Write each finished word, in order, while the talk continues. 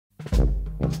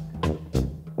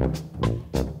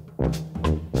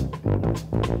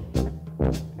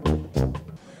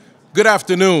Good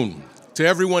afternoon to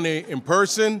everyone in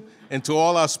person and to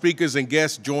all our speakers and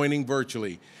guests joining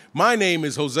virtually. My name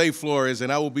is Jose Flores,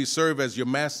 and I will be served as your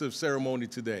master of ceremony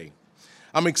today.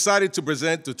 I'm excited to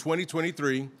present the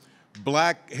 2023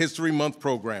 Black History Month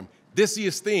program. This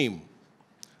year's theme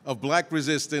of Black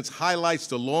resistance highlights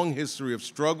the long history of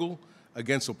struggle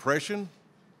against oppression,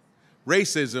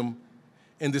 racism,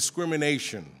 and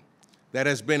discrimination that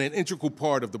has been an integral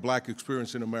part of the Black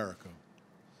experience in America.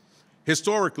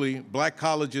 Historically, Black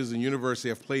colleges and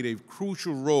universities have played a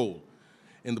crucial role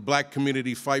in the Black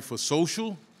community fight for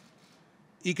social,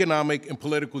 economic, and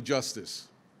political justice.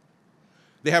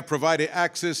 They have provided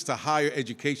access to higher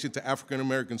education to African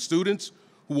American students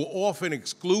who were often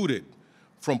excluded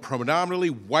from predominantly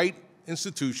white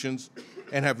institutions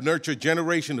and have nurtured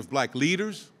generations of Black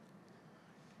leaders,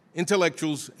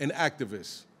 intellectuals, and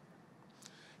activists.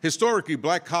 Historically,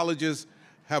 Black colleges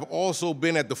have also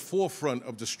been at the forefront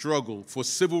of the struggle for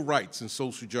civil rights and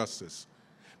social justice.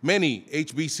 Many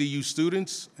HBCU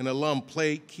students and alum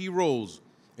played key roles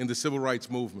in the civil rights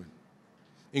movement,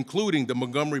 including the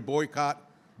Montgomery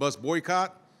bus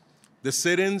boycott, the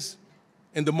sit-ins,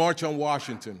 and the March on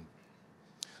Washington.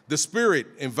 The spirit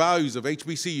and values of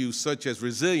HBCUs, such as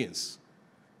resilience,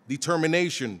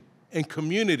 determination, and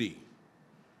community,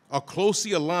 are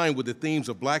closely aligned with the themes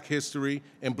of Black history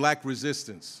and Black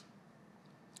resistance.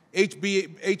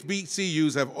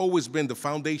 HBCUs have always been the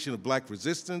foundation of Black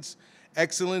resistance,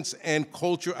 excellence, and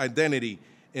cultural identity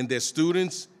in their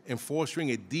students, and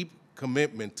fostering a deep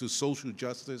commitment to social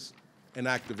justice and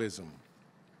activism.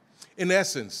 In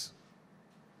essence,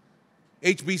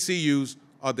 HBCUs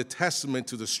are the testament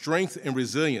to the strength and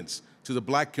resilience to the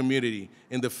Black community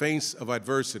in the face of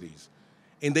adversities,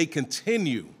 and they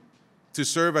continue to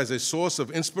serve as a source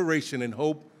of inspiration and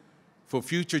hope for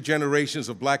future generations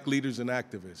of Black leaders and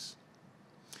activists.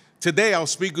 Today, our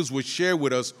speakers will share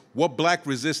with us what Black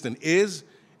resistance is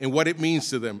and what it means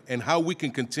to them, and how we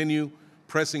can continue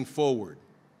pressing forward.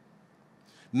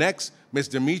 Next, Ms.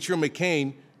 Demetria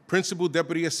McCain, Principal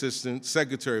Deputy Assistant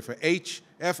Secretary for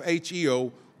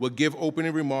FHEO, will give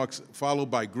opening remarks,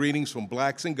 followed by greetings from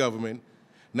Blacks in Government,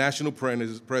 National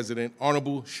President,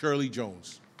 Honorable Shirley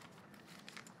Jones.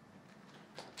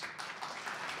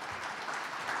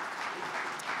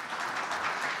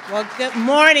 Well, good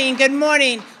morning, good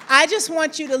morning. I just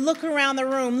want you to look around the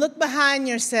room, look behind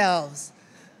yourselves,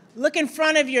 look in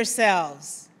front of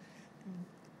yourselves.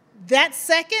 That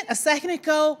a second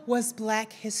ago, was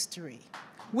Black history.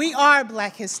 We are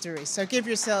Black history, so give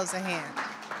yourselves a hand.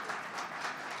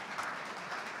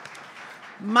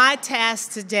 My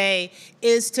task today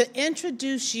is to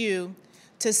introduce you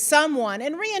to someone,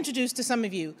 and reintroduce to some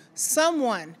of you,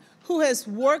 someone who has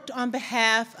worked on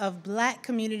behalf of Black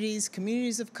communities,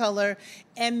 communities of color,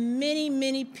 and many,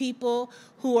 many people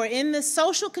who are in the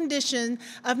social condition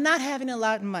of not having a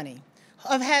lot of money,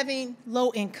 of having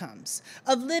low incomes,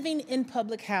 of living in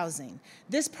public housing.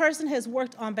 This person has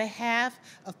worked on behalf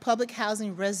of public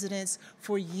housing residents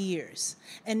for years.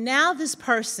 And now this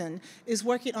person is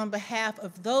working on behalf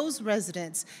of those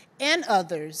residents and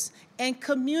others and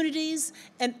communities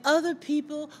and other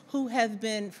people who have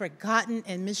been forgotten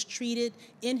and mistreated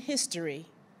in history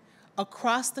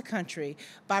across the country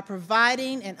by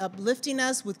providing and uplifting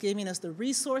us with giving us the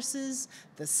resources,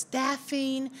 the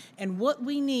staffing, and what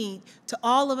we need to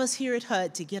all of us here at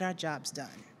HUD to get our jobs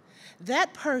done.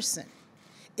 That person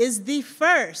is the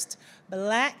first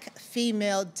Black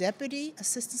female Deputy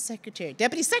Secretary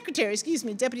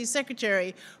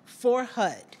for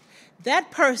HUD.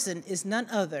 That person is none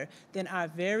other than our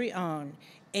very own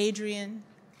Adrianne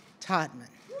Todman.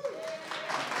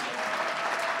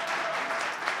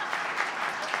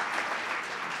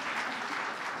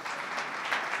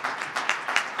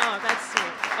 Oh, that's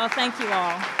sweet. Oh, thank you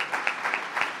all.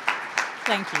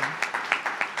 Thank you.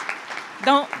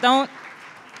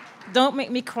 Don't make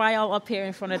me cry all up here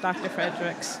in front of Dr.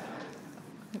 Fredericks.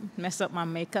 Mess up my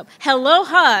makeup. Hello,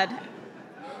 HUD.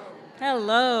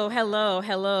 Hello, hello,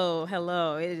 hello,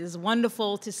 hello. It is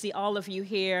wonderful to see all of you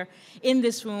here in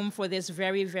this room for this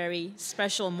very, very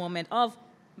special moment of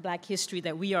Black history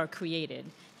that we are created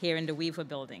here in the Weaver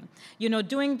Building. You know,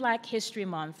 during Black History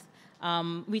Month,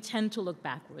 we tend to look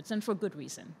backwards, and for good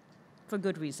reason,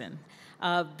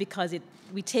 because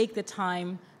we take the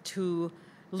time to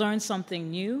learn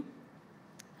something new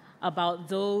about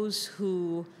those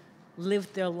who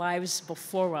lived their lives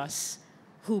before us,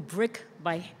 who brick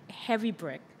by heavy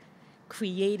brick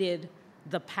created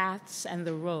the paths and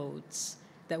the roads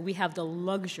that we have the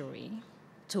luxury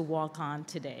to walk on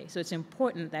today. So it's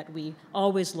important that we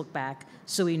always look back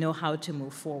so we know how to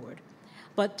move forward.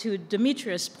 But to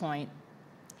Demetria's point,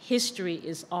 history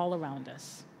is all around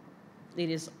us. It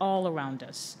is all around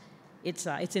us. It's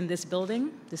in this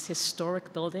building, this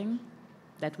historic building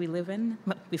that we live in.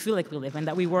 We feel like we live in,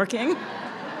 that we work in.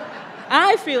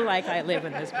 I feel like I live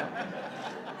in this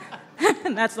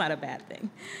building. That's not a bad thing.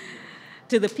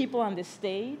 To the people on this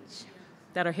stage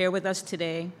that are here with us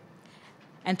today,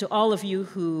 and to all of you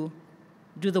who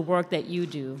do the work that you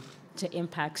do to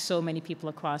impact so many people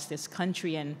across this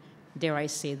country and, dare I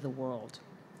say, the world.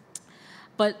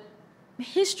 But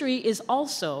history is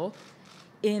also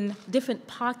in different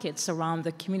pockets around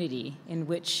the community in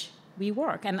which we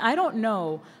work. And I don't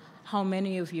know how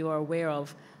many of you are aware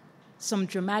of some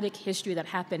dramatic history that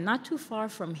happened not too far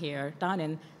from here, down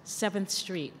in 7th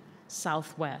Street,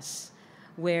 Southwest,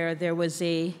 where there was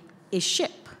a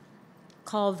ship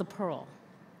called the Pearl,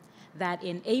 that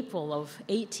in April of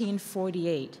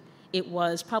 1848, it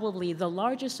was probably the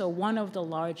largest or one of the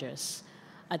largest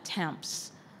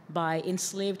attempts by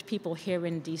enslaved people here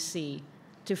in DC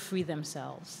to free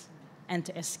themselves and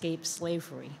to escape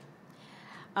slavery.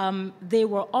 They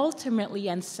were ultimately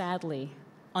and sadly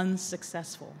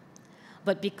unsuccessful.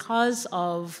 But because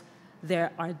of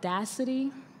their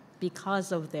audacity,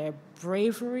 because of their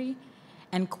bravery,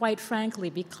 and quite frankly,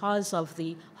 because of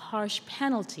the harsh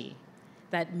penalty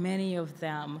that many of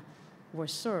them were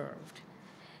served,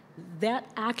 that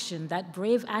action, that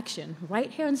brave action, right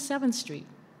here in 7th Street,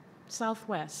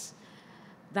 Southwest,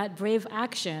 that brave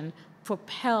action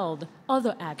propelled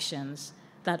other actions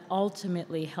that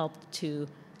ultimately helped to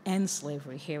end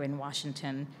slavery here in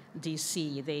Washington,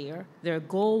 D.C. Their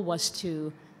goal was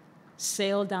to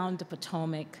sail down the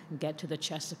Potomac, get to the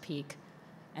Chesapeake,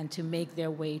 and to make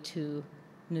their way to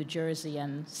New Jersey.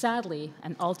 And sadly,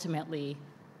 and ultimately,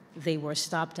 they were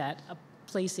stopped at a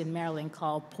place in Maryland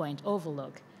called Point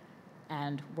Overlook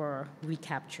and were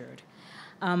recaptured.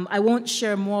 I won't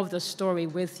share more of the story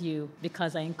with you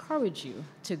because I encourage you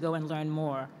to go and learn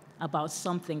more about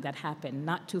something that happened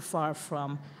not too far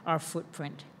from our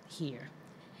footprint here.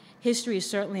 History is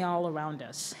certainly all around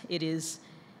us.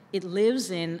 It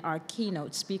lives in our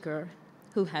keynote speaker,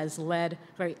 who has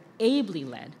very ably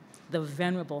led, the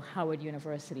venerable Howard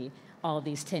University all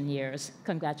these 10 years.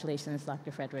 Congratulations,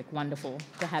 Dr. Frederick. Wonderful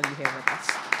to have you here with us.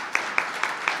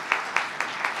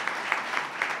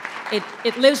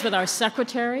 It lives with our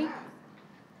secretary.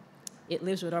 It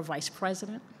lives with our vice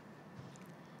president.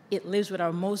 It lives with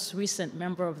our most recent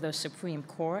member of the Supreme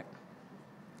Court.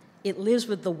 It lives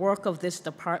with the work of this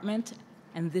department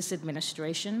and this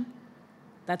administration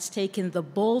that's taken the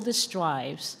boldest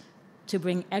strides to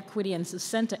bring equity and to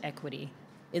center equity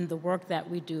in the work that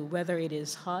we do, whether it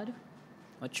is HUD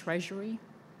or Treasury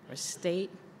or state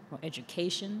or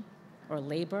education or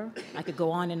labor. I could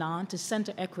go on and on to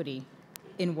center equity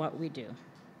in what we do.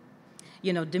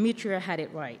 You know, Demetria had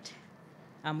it right.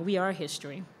 We are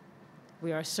history.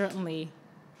 We are certainly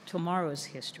tomorrow's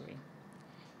history,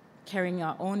 carrying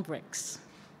our own bricks,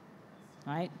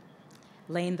 right?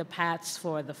 Laying the paths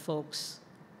for the folks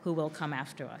who will come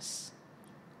after us,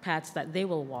 paths that they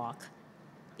will walk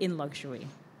in luxury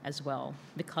as well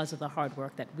because of the hard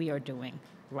work that we are doing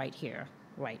right here,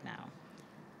 right now.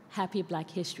 Happy Black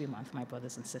History Month, my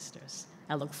brothers and sisters.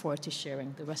 I look forward to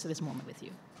sharing the rest of this moment with you.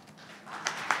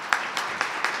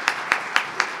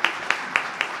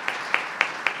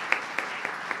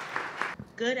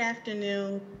 Good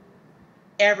afternoon,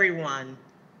 everyone.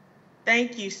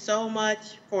 Thank you so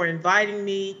much for inviting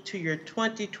me to your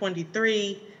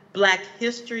 2023 Black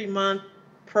History Month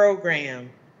program.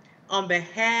 On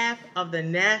behalf of the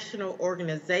National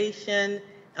Organization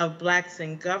of Blacks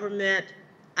in Government,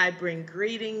 I bring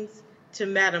greetings to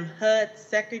Madam HUD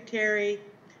Secretary,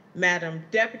 Madam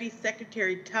Deputy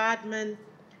Secretary Todman,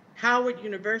 Howard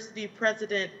University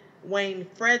President Wayne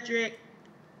Frederick,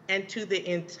 and to the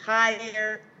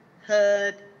entire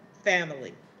HUD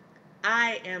family.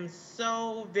 I am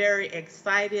so very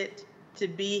excited to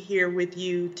be here with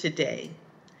you today.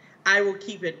 I will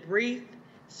keep it brief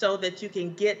so that you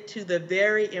can get to the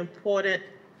very important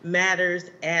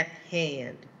matters at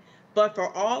hand. But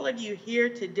for all of you here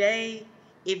today,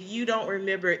 if you don't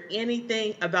remember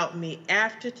anything about me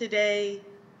after today,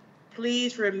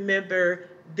 please remember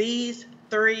these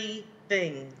 3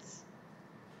 things.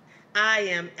 I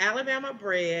am Alabama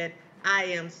bred, I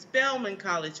am Spelman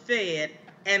College fed,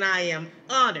 and I am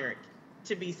honored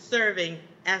to be serving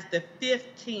as the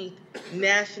 15th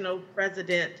National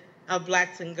President of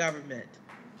Blacks in Government.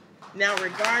 Now,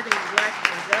 regarding Blacks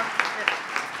in Government,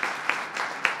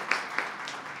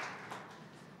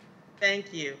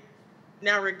 thank you.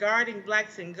 Now, regarding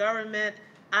Blacks in Government,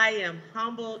 I am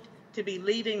humbled to be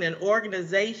leading an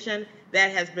organization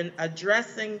that has been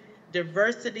addressing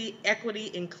diversity,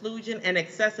 equity, inclusion, and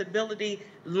accessibility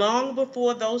long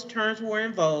before those terms were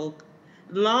in vogue,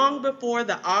 long before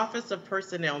the Office of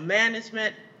Personnel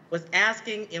Management was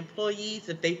asking employees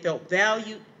if they felt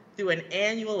valued through an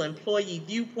annual employee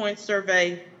viewpoint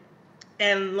survey,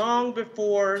 and long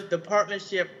before the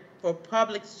Partnership for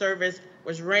Public Service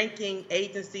was ranking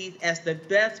agencies as the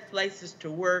best places to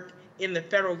work in the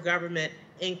federal government,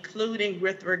 including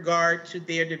with regard to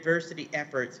their diversity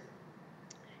efforts.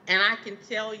 And I can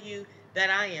tell you that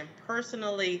I am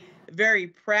personally very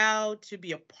proud to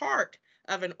be a part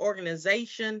of an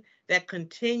organization that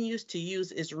continues to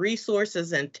use its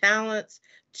resources and talents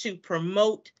to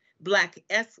promote Black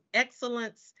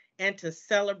excellence and to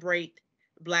celebrate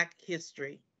Black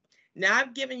history. Now,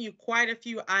 I've given you quite a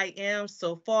few I ams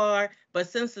so far, but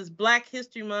since it's Black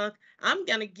History Month, I'm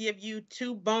going to give you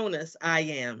 2 bonus I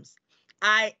ams.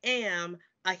 I am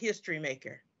a history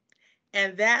maker,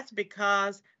 and that's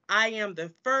because I am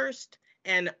the first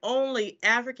and only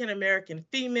African-American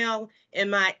female in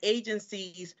my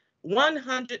agency's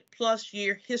 100-plus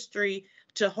year history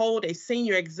to hold a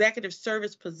senior executive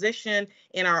service position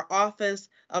in our Office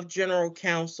of General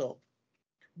Counsel.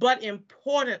 But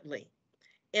importantly,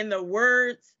 in the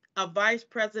words of Vice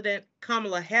President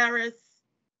Kamala Harris,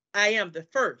 I am the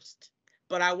first,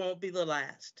 but I won't be the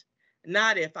last.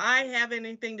 Not if I have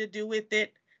anything to do with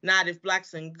it, not if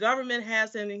Blacks in government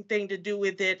has anything to do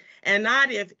with it, and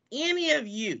not if any of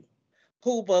you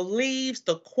who believes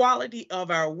the quality of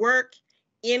our work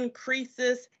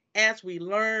increases as we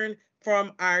learn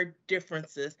from our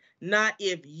differences, not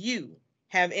if you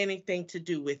have anything to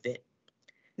do with it.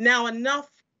 Now, enough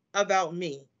about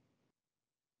me.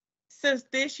 Since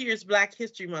this year's Black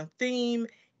History Month theme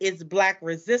is Black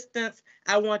resistance,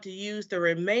 I want to use the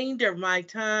remainder of my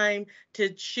time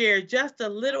to share just a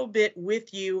little bit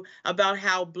with you about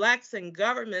how Blacks in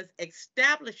government's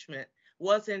establishment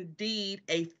was indeed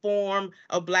a form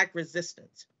of Black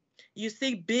resistance. You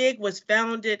see, BIG was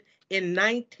founded in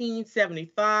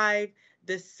 1975,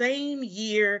 the same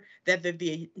year that the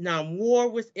Vietnam War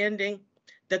was ending.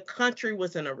 The country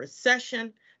was in a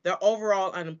recession. The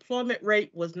overall unemployment rate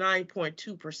was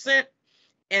 9.2%,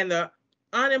 and the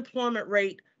unemployment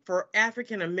rate for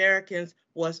African Americans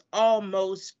was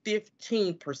almost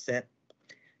 15%.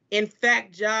 In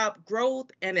fact, job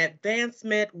growth and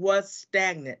advancement was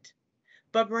stagnant.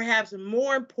 But perhaps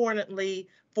more importantly,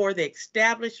 for the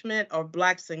establishment of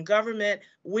Blacks in government,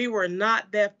 we were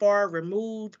not that far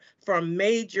removed from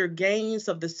major gains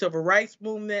of the Civil Rights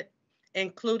Movement,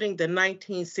 including the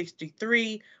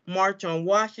 1963 March on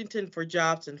Washington for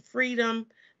Jobs and Freedom,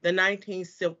 the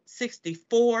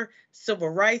 1964 Civil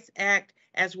Rights Act,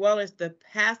 as well as the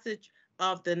passage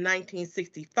of the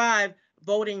 1965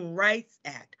 Voting Rights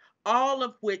Act, all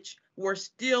of which were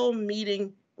still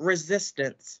meeting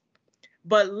resistance.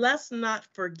 But let's not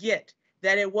forget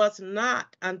that it was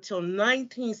not until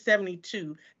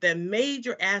 1972 that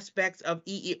major aspects of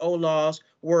EEO laws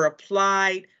were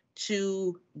applied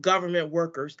to government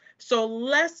workers. So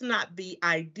let's not be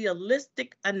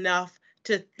idealistic enough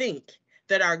to think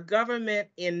that our government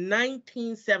in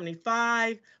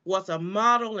 1975 was a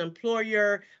model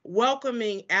employer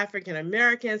welcoming African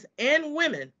Americans and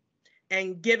women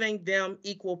and giving them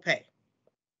equal pay.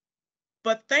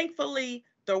 But thankfully,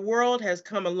 the world has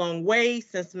come a long way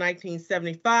since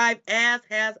 1975, as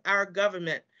has our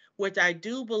government, which I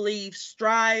do believe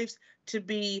strives to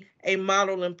be a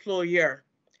model employer.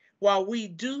 While we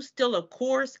do still, of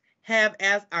course, have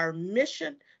as our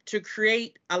mission to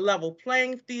create a level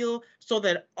playing field so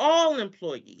that all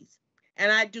employees,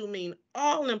 and I do mean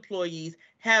all employees,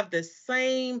 have the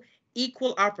same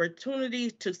equal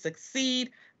opportunities to succeed,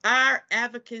 our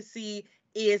advocacy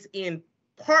is in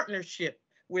partnership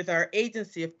with our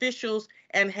agency officials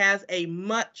and has a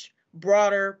much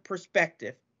broader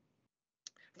perspective.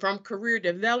 From career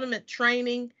development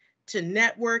training to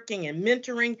networking and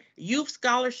mentoring, youth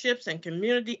scholarships and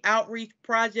community outreach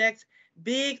projects,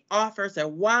 BIG offers a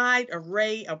wide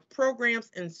array of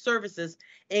programs and services,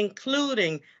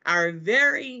 including our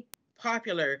very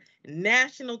popular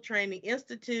National Training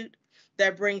Institute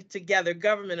that brings together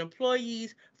government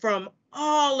employees from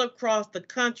all across the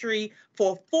country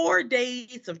for 4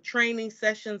 days of training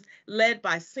sessions led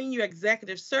by senior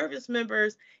executive service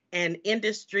members and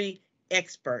industry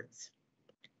experts.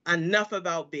 Enough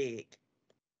about BIG.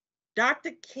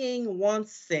 Dr. King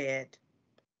once said,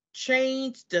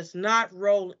 "Change does not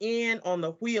roll in on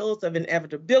the wheels of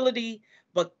inevitability,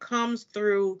 but comes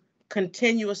through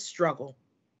continuous struggle."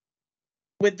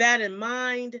 With that in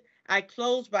mind, I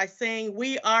close by saying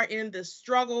we are in the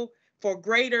struggle for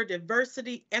greater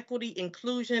diversity, equity,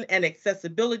 inclusion, and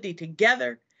accessibility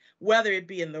together, whether it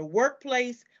be in the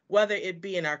workplace, whether it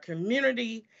be in our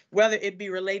community, whether it be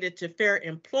related to fair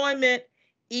employment,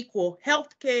 equal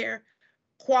health care,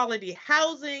 quality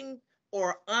housing,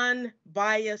 or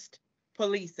unbiased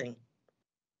policing.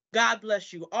 God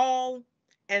bless you all,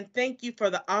 and thank you for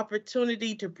the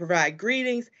opportunity to provide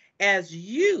greetings as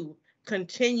you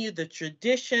continue the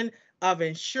tradition of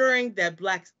ensuring that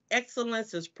Black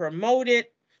excellence is promoted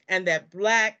and that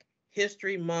Black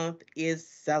History Month is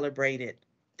celebrated.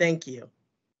 Thank you.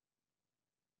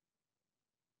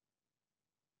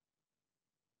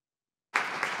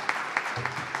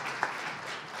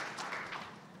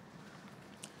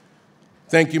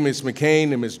 Thank you, Ms.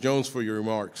 McCain and Ms. Jones, for your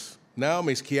remarks. Now,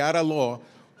 Ms. Chiara Law,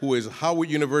 who is Howard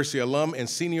University alum and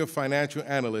Senior Financial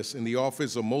Analyst in the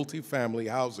Office of Multifamily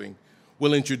Housing,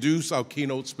 will introduce our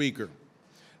keynote speaker,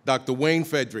 Dr. Wayne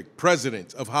Frederick,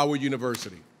 President of Howard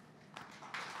University. It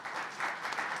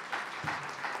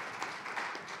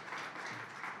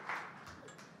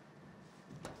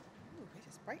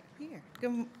is bright up here.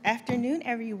 Good afternoon,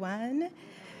 everyone.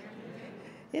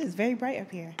 It is very bright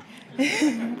up here.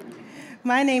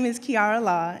 My name is Chiara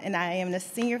Law, and I am the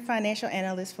Senior Financial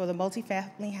Analyst for the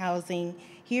Multifamily Housing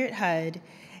here at HUD,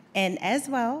 and as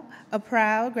well, a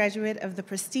proud graduate of the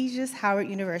prestigious Howard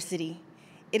University.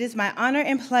 It is my honor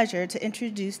and pleasure to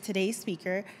introduce today's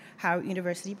speaker, Howard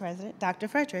University President, Dr.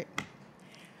 Frederick.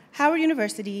 Howard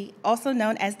University, also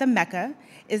known as the Mecca,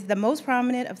 is the most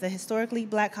prominent of the historically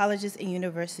Black colleges and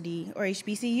university, or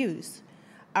HBCUs.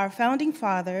 Our founding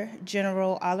father,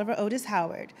 General Oliver Otis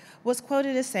Howard, was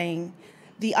quoted as saying,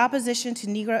 "The opposition to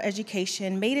Negro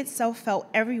education made itself felt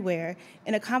everywhere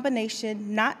in a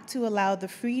combination not to allow the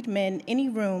freedmen any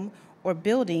room or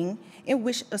building in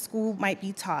which a school might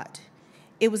be taught.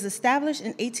 It was established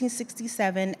in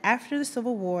 1867 after the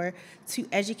Civil War to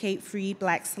educate freed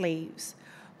Black slaves.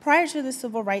 Prior to the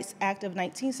Civil Rights Act of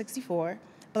 1964,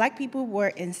 Black people were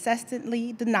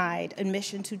incessantly denied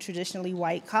admission to traditionally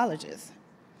white colleges.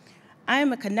 I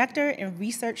am a connector and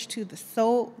research to the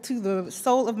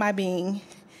soul of my being.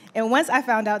 And once I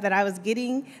found out that I was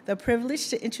getting the privilege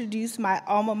to introduce my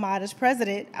alma mater's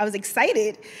president, I was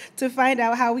excited to find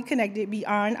out how we connected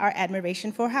beyond our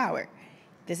admiration for Howard.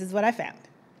 This is what I found.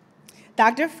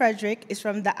 Dr. Frederick is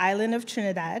from the island of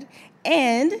Trinidad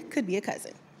and could be a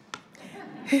cousin.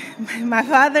 My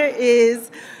father is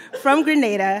from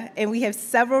Grenada, and we have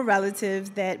several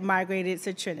relatives that migrated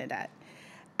to Trinidad.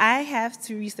 I have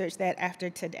to research that after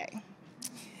today.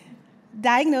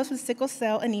 Diagnosed with sickle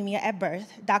cell anemia at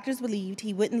birth, doctors believed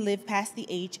he wouldn't live past the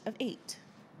age of 8.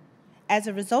 As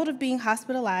a result of being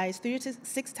hospitalized 3 to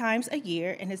 6 times a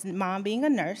year and his mom being a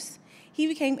nurse, he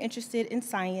became interested in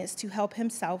science to help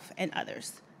himself and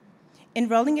others.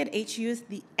 Enrolling at HU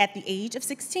at the age of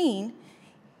 16,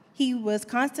 he was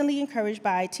constantly encouraged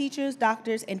by teachers,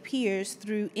 doctors, and peers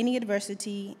through any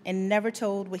adversity and never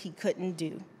told what he couldn't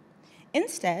do.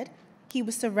 Instead, he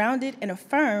was surrounded and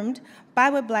affirmed by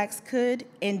what Blacks could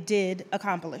and did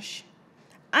accomplish.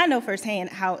 I know firsthand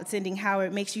how attending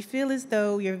Howard makes you feel as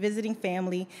though you're visiting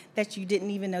family that you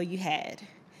didn't even know you had.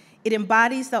 It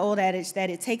embodies the old adage that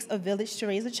it takes a village to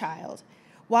raise a child,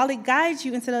 while it guides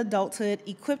you into adulthood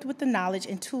equipped with the knowledge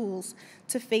and tools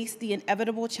to face the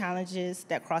inevitable challenges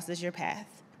that crosses your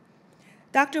path.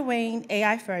 Dr. Wayne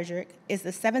A.I. Frederick is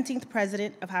the 17th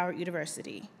president of Howard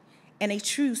University and a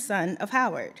true son of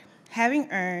Howard, having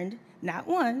earned not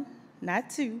 1,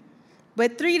 not 2,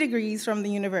 but 3 degrees from the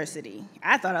university.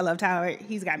 I thought I loved Howard.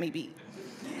 He's got me beat.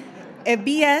 A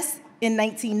BS in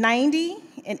 1990,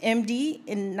 an MD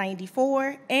in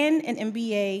 94, and an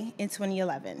MBA in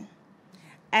 2011.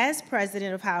 As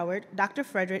president of Howard, Dr.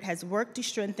 Frederick has worked to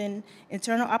strengthen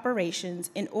internal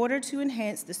operations in order to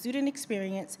enhance the student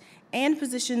experience and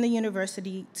position the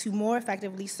university to more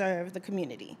effectively serve the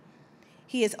community.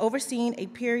 He has overseen a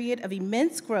period of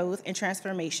immense growth and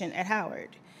transformation at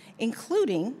Howard,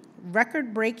 including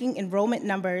record-breaking enrollment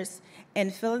numbers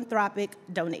and philanthropic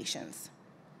donations.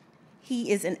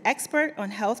 He is an expert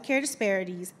on healthcare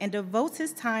disparities and devotes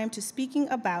his time to speaking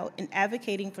about and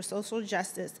advocating for social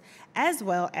justice, as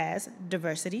well as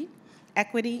diversity,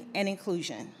 equity, and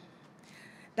inclusion.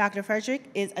 Dr. Frederick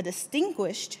is a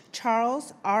distinguished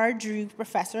Charles R. Drew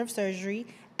Professor of Surgery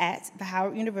at the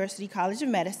Howard University College of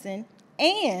Medicine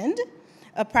and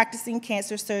a practicing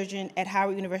cancer surgeon at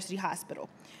Howard University Hospital,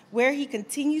 where he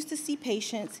continues to see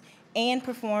patients and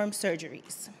perform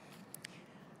surgeries.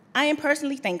 I am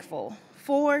personally thankful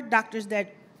for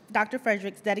Dr.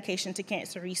 Frederick's dedication to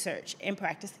cancer research and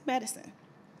practicing medicine.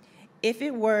 If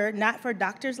it were not for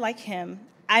doctors like him,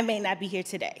 I may not be here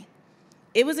today.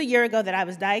 It was a year ago that I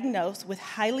was diagnosed with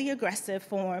highly aggressive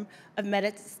form of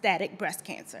metastatic breast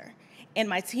cancer, and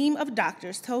my team of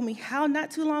doctors told me how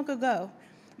not too long ago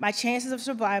my chances of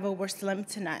survival were slim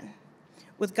to none.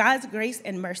 With God's grace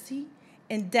and mercy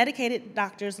and dedicated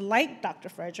doctors like Dr.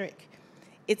 Frederick,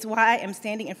 it's why I'm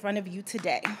standing in front of you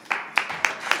today.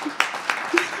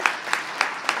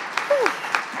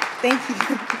 Thank you.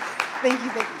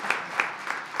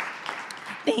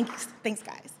 Thank you. Thanks,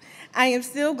 guys. I am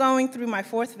still going through my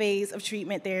 4th phase of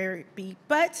treatment therapy,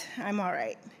 but I'm all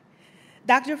right.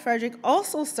 Dr. Frederick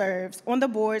also serves on the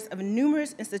boards of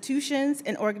numerous institutions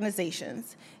and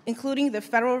organizations, including the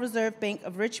Federal Reserve Bank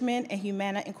of Richmond and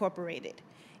Humana Incorporated.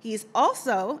 He is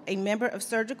also a member of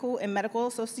surgical and medical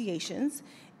associations,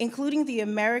 including the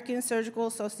American Surgical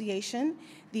Association,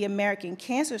 the American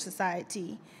Cancer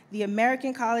Society, the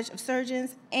American College of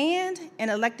Surgeons, and an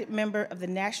elected member of the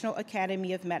National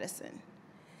Academy of Medicine.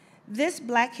 This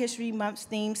Black History Month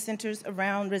theme centers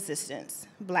around resistance,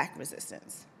 Black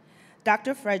resistance.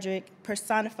 Dr. Frederick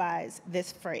personifies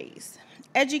this phrase.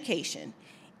 Education,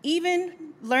 even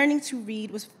learning to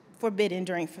read, was forbidden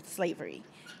during slavery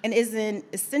and is an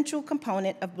essential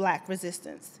component of Black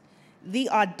resistance. The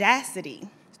audacity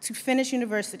to finish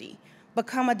university,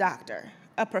 become a doctor,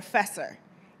 a professor,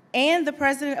 and the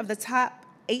president of the top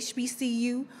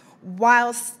HBCU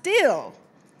while still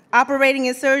operating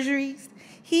in surgeries,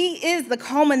 he is the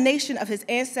culmination of his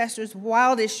ancestors'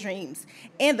 wildest dreams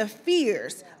and the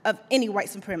fears of any white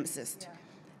supremacist.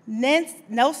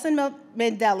 Nelson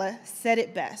Mandela said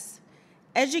it best: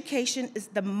 education is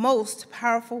the most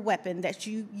powerful weapon that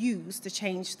you use to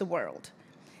change the world.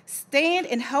 Stand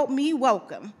and help me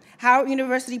welcome Howard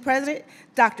University President,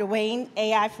 Dr. Wayne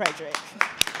A.I. Frederick.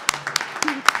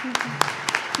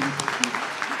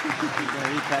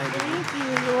 Thank you,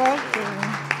 you're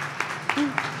welcome.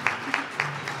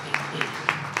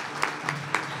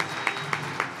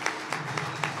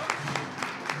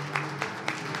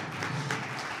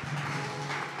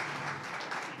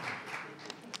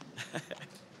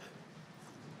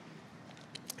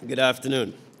 Good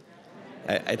afternoon.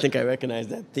 I think I recognize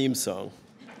that theme song.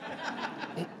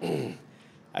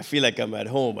 I feel like I'm at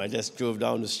home. I just drove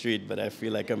down the street, but I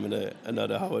feel like I'm in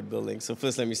another Hubbard building. So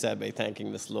first, let me start by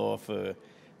thanking Ms. Law for a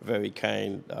very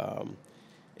kind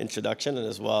introduction, and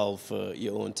as well for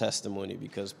your own testimony,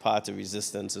 because part of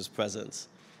resistance is presence.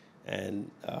 And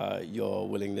your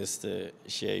willingness to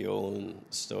share your own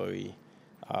story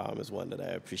is one that I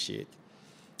appreciate.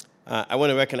 I want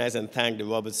to recognize and thank the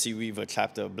Robert C. Weaver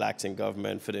chapter of Blacks in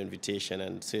Government for the invitation,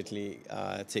 and certainly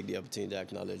take the opportunity to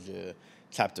acknowledge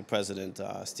chapter president,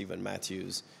 Stephan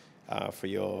Matthews, for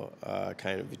your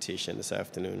kind invitation this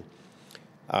afternoon.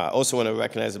 I also want to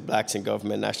recognize the Blacks in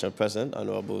Government National President,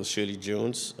 Honorable Shirley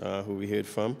Jones, who we heard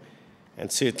from,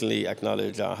 and certainly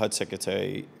acknowledge HUD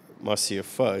Secretary Marcia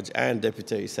Fudge and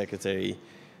Deputy Secretary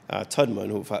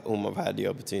Todman, whom I've had the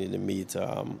opportunity to meet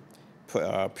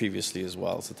previously as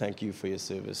well. So thank you for your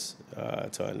service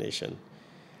to our nation.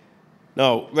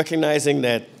 Now, recognizing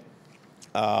that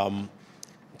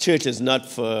church is not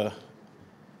for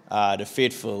the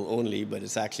faithful only, but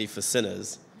it's actually for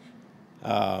sinners,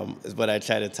 is what I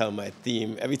try to tell my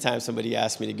theme. Every time somebody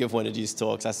asks me to give one of these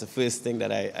talks, that's the first thing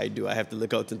that I do. I have to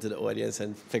look out into the audience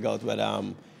and figure out whether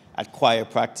I'm at choir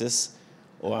practice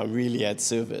or I'm really at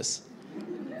service.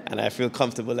 And I feel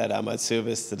comfortable that I'm at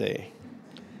service today.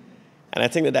 And I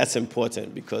think that that's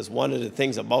important, because one of the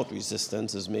things about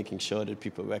resistance is making sure that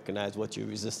people recognize what you're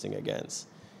resisting against,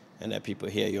 and that people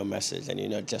hear your message, and you're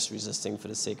not just resisting for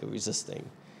the sake of resisting,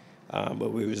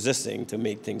 but we're resisting to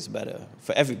make things better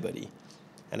for everybody.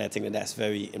 And I think that that's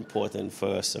very important for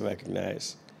us to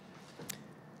recognize.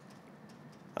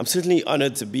 I'm certainly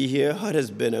honored to be here. HUD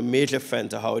has been a major friend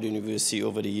to Howard University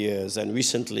over the years, and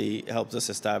recently helped us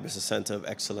establish a Center of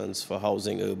Excellence for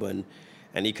Housing, Urban,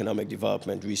 and Economic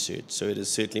Development Research. So it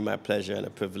is certainly my pleasure and a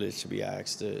privilege to be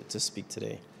asked to speak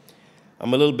today.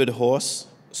 I'm a little bit hoarse,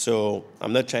 so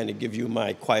I'm not trying to give you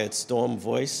my quiet storm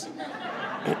voice.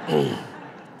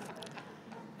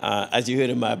 As you heard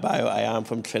in my bio, I am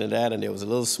from Trinidad, and there was a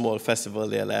little small festival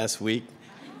there last week.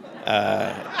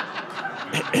 And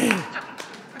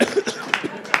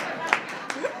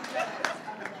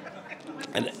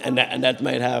that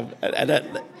might have,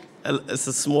 it's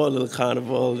a small little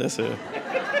carnival. There's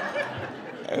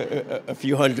a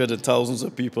few hundred or thousands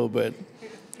of people, but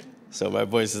so my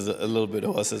voice is a little bit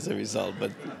hoarse as a result, but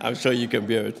I'm sure you can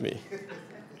bear with me.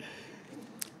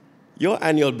 Your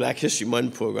annual Black History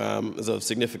Month program is of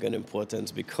significant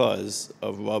importance because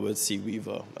of Robert C.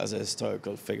 Weaver as a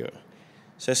historical figure.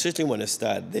 So I certainly want to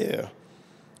start there.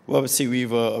 Robert C.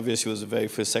 Weaver obviously was the very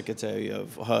first secretary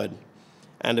of HUD,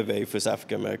 and the very first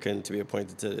African-American to be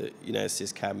appointed to the United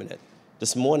States Cabinet.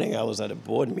 This morning, I was at a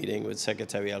board meeting with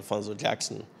Secretary Alphonso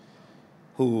Jackson,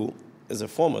 who is a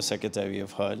former secretary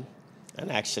of HUD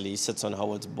and actually sits on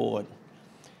Howard's board.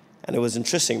 And it was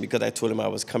interesting because I told him I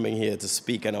was coming here to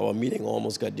speak, and our meeting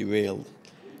almost got derailed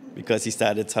because he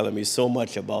started telling me so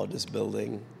much about this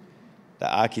building,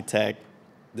 the architect,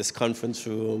 this conference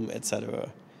room, etc.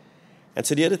 And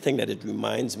so the other thing that it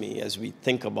reminds me as we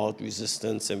think about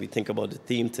resistance and we think about the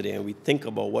theme today and we think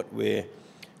about what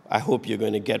I hope you're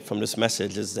going to get from this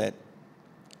message is that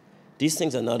these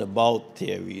things are not about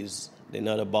theories. They're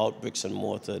not about bricks and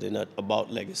mortar. They're not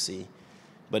about legacy.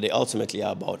 But they ultimately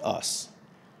are about us.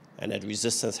 And that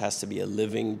resistance has to be a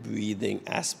living, breathing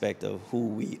aspect of who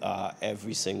we are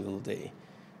every single day,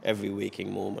 every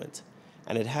waking moment.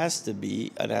 And it has to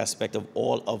be an aspect of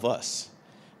all of us.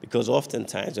 Because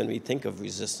oftentimes when we think of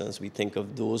resistance, we think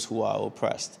of those who are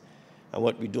oppressed. And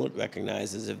what we don't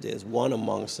recognize is if there's one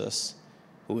amongst us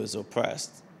who is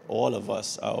oppressed, all of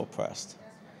us are oppressed.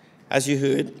 As you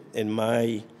heard in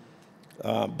my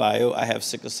bio, I have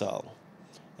sickle cell.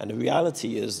 And the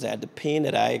reality is that the pain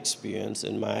that I experience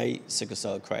in my sickle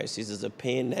cell crisis is a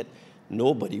pain that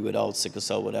nobody without sickle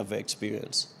cell would ever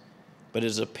experience. But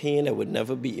it's a pain that would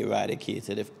never be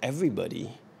eradicated if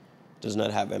everybody does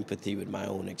not have empathy with my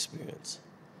own experience.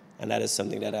 And that is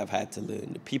something that I've had to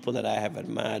learn. The people that I have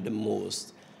admired the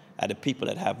most are the people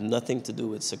that have nothing to do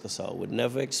with sickle cell, would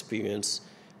never experience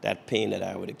that pain that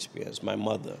I would experience. My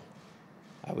mother,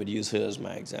 I would use her as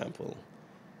my example.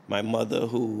 My mother,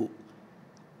 who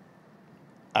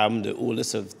I'm the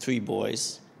oldest of 3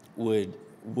 boys, would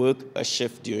work a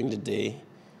shift during the day,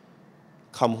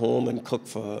 come home and cook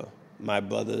for my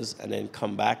brothers, and then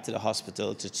come back to the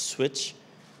hospital to switch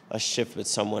a shift with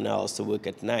someone else to work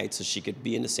at night so she could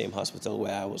be in the same hospital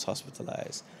where I was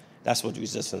hospitalized. That's what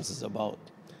resistance is about.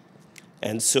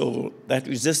 And so that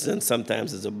resistance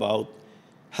sometimes is about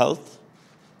health,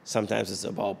 sometimes it's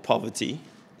about poverty,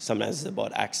 sometimes it's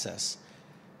about access.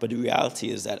 But the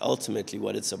reality is that ultimately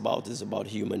what it's about is about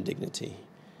human dignity.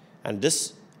 And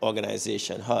this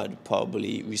organization, HUD,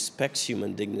 probably respects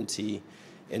human dignity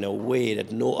in a way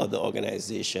that no other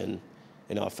organization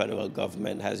in our federal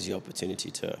government has the opportunity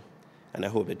to. And I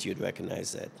hope that you'd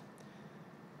recognize that.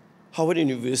 Howard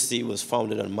University was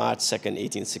founded on March 2nd,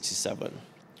 1867.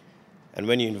 And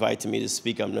when you invited me to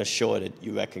speak, I'm not sure that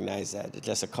you recognize that.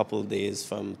 Just a couple of days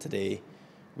from today,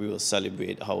 we will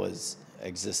celebrate Howard's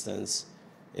existence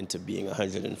into being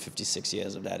 156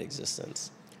 years of that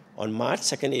existence. On March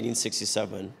 2nd,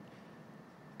 1867,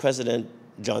 President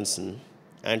Johnson,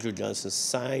 Andrew Johnson,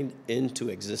 signed into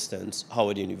existence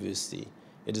Howard University.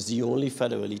 It is the only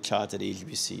federally chartered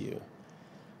HBCU.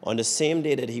 On the same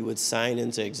day that he would sign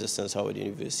into existence Howard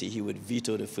University, he would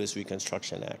veto the first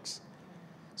Reconstruction Acts.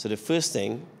 So the first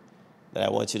thing that I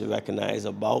want you to recognize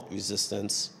about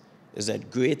resistance is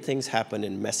that great things happen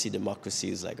in messy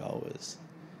democracies like ours.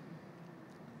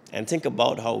 And think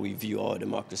about how we view our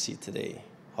democracy today,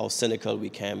 how cynical we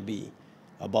can be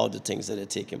about the things that are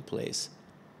taking place.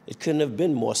 It couldn't have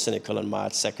been more cynical on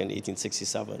March 2nd,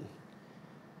 1867.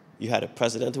 You had a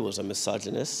president who was a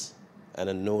misogynist and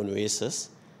a known racist,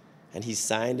 and he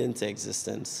signed into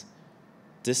existence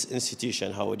this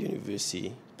institution, Howard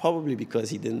University, probably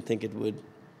because he didn't think it would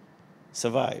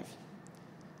survive.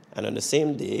 And on the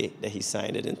same day that he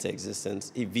signed it into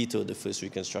existence, he vetoed the first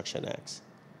Reconstruction Acts.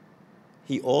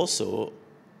 He also,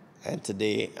 and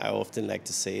today I often like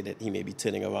to say that he may be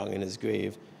turning around in his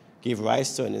grave, gave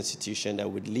rise to an institution that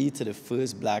would lead to the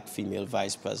first black female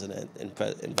vice president and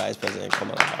Vice President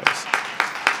Kamala Harris.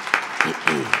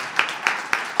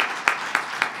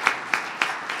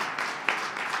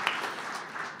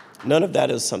 None of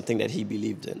that is something that he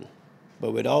believed in.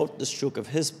 But without the stroke of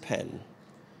his pen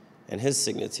and his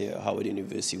signature, Howard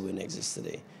University wouldn't exist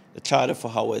today. The charter for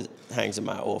Howard hangs in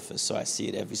my office, so I see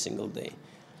it every single day.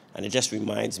 And it just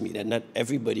reminds me that not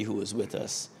everybody who is with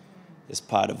us is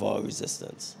part of our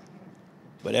resistance.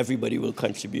 But everybody will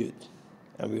contribute,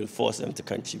 and we will force them to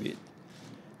contribute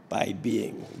by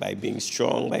being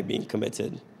strong, by being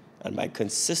committed, and by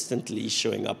consistently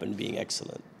showing up and being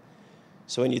excellent.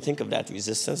 So when you think of that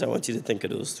resistance, I want you to think of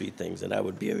those 3 things, and that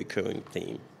would be a recurring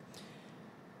theme.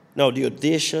 Now, the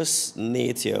audacious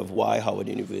nature of why Howard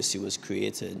University was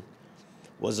created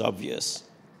was obvious.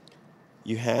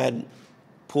 You had,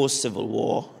 post-Civil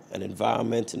War, an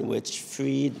environment in which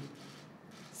freed,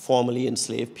 formerly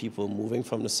enslaved people moving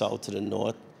from the South to the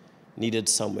North needed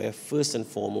somewhere, first and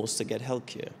foremost, to get health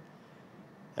care.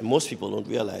 And most people don't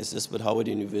realize this, but Howard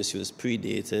University was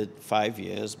predated 5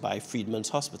 years by Freedman's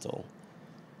Hospital.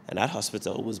 And that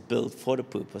hospital was built for the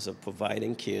purpose of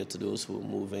providing care to those who were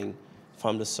moving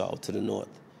from the south to the north.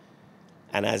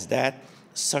 And as that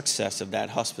success of that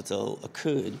hospital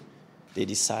occurred, they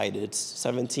decided,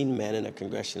 17 men in a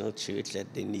congressional church,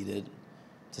 that they needed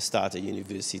to start a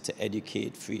university to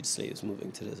educate freed slaves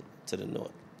moving to the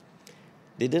north.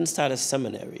 They didn't start a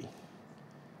seminary.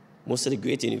 Most of the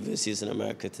great universities in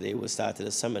America today were started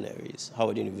as seminaries.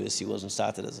 Howard University wasn't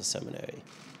started as a seminary.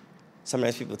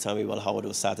 Sometimes people tell me, well, Howard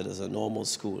was started as a normal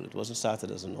school. It wasn't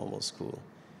started as a normal school.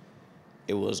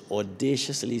 It was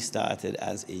audaciously started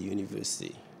as a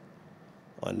university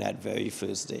on that very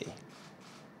first day.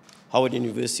 Howard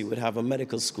University would have a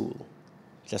medical school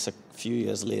just a few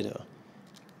years later.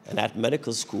 And that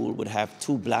medical school would have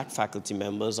 2 black faculty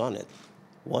members on it,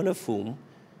 one of whom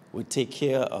would take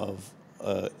care of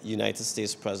a United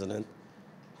States president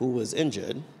who was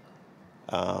injured,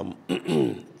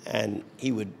 and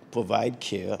he would provide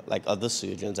care, like other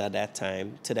surgeons at that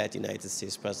time, to that United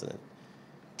States president.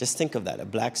 Just think of that, a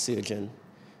black surgeon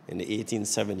in the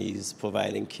 1870s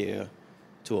providing care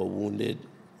to a wounded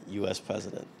US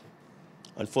president.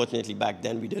 Unfortunately, back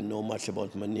then, we didn't know much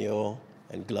about manure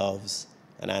and gloves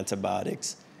and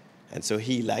antibiotics. And so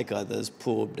he, like others,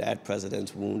 probed that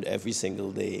president's wound every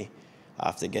single day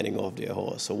after getting off their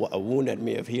horse. So a wound that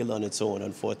may have healed on its own,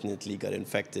 unfortunately, got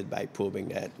infected by probing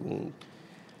that wound.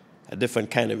 A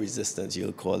different kind of resistance,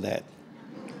 you'll call that.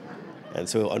 And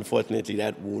so, unfortunately,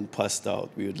 that wound pussed out.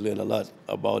 We would learn a lot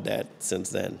about that since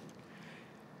then.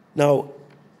 Now,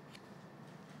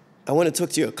 I want to talk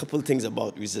to you a couple of things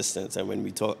about resistance, and when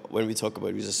we talk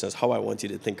about resistance, how I want you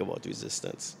to think about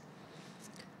resistance.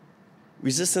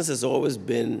 Resistance has always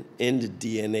been in the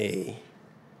DNA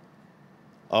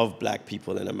of black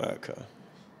people in America.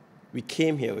 We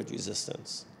came here with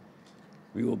resistance.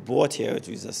 We were brought here with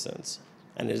resistance.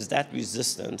 And it is that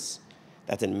resistance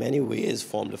that in many ways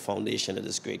formed the foundation of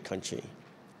this great country.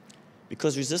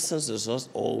 Because resistance does not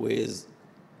always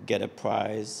get a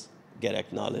prize, get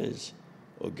acknowledged,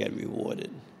 or get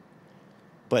rewarded.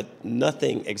 But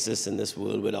nothing exists in this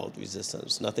world without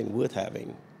resistance. Nothing worth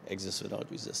having exists without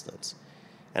resistance.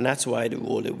 And that's why the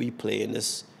role that we play in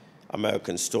this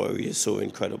American story is so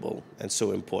incredible and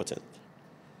so important.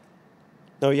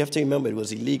 Now, you have to remember, it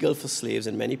was illegal for slaves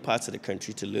in many parts of the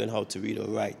country to learn how to read or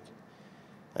write.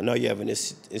 And now you have an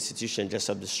institution just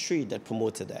up the street that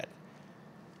promoted that.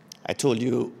 I told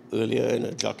you earlier in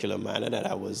a jocular manner that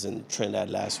I was in Trinidad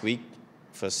last week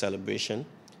for a celebration.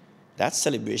 That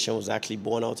celebration was actually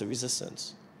born out of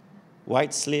resistance.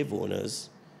 White slave owners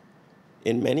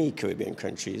in many Caribbean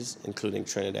countries, including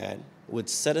Trinidad, would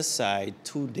set aside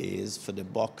 2 days for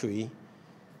debauchery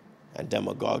and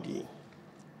demagoguery.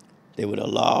 They would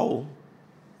allow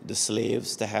the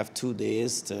slaves to have 2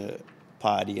 days to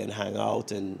party and hang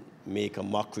out and make a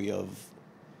mockery of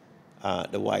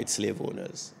the white slave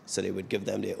owners. So they would give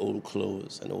them their old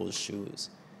clothes and old shoes.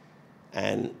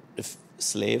 And the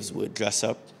slaves would dress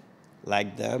up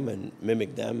like them and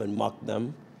mimic them and mock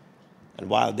them. And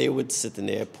while they would sit in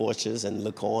their porches and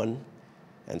look on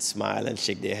and smile and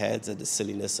shake their heads at the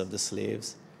silliness of the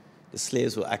slaves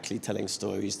were actually telling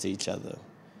stories to each other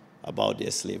about their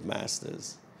slave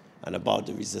masters and about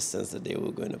the resistance that they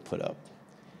were going to put up.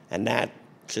 And that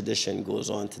tradition goes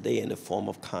on today in the form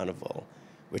of carnival,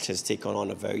 which has taken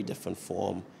on a very different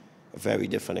form, a very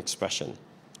different expression.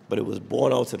 But it was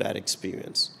born out of that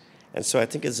experience. And so I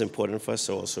think it's important for us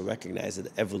to also recognize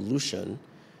that the evolution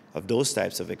of those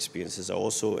types of experiences are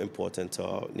also important to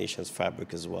our nation's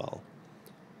fabric as well.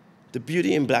 The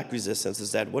beauty in black resistance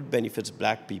is that what benefits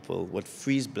black people, what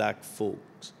frees black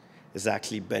folks, is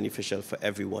actually beneficial for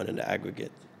everyone in the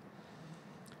aggregate.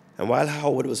 And while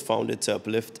Howard was founded to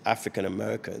uplift African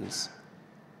Americans,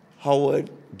 Howard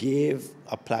gave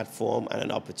a platform and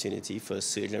an opportunity for a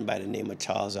surgeon by the name of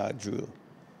Charles R. Drew,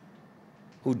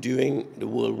 who during the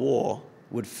World War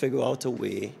would figure out a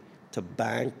way to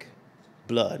bank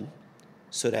blood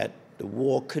so that the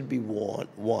war could be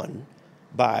won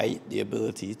by the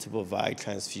ability to provide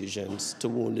transfusions to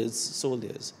wounded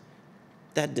soldiers.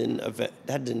 That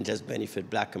didn't just benefit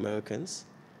black Americans.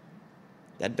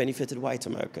 That benefited white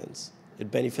Americans.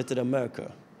 It benefited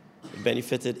America. It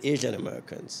benefited Asian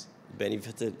Americans. It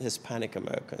benefited Hispanic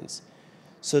Americans.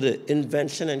 So the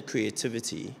invention and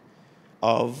creativity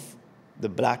of the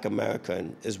black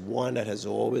American is one that has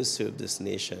always served this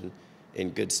nation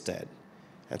in good stead.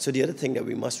 And so the other thing that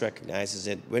we must recognize is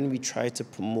that when we try to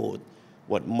promote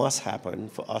what must happen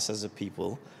for us as a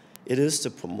people, it is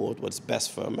to promote what's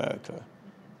best for America,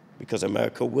 because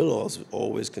America will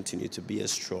always continue to be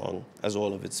as strong as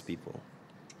all of its people.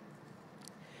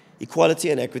 Equality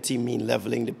and equity mean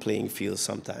leveling the playing field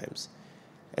sometimes.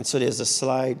 And so there's a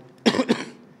slide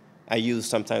I use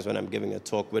sometimes when I'm giving a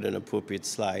talk with an appropriate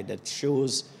slide that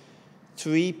shows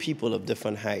 3 people of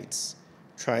different heights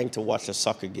trying to watch a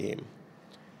soccer game.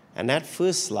 And that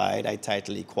first slide I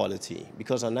title Equality,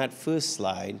 because on that first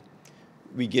slide,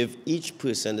 we give each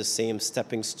person the same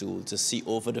stepping stool to see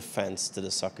over the fence to the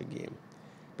soccer game.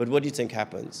 But what do you think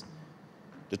happens?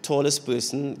 The tallest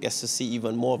person gets to see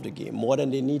even more of the game, more than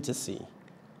they need to see.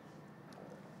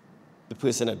 The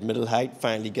person at middle height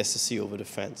finally gets to see over the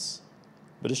fence.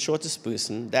 But the shortest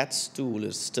person, that stool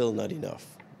is still not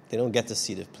enough. They don't get to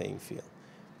see the playing field.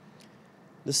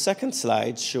 The second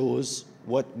slide shows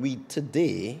what we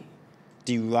today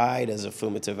deride as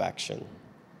affirmative action,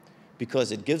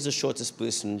 because it gives the shortest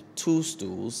person 2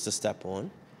 stools to step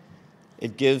on.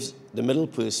 It gives the middle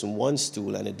person 1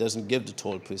 stool, and it doesn't give the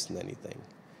tall person anything.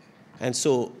 And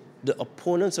so the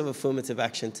opponents of affirmative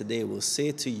action today will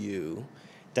say to you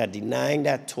that denying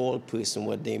that tall person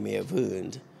what they may have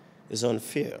earned is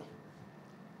unfair.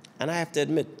 And I have to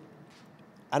admit,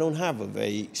 I don't have a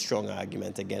very strong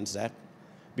argument against that,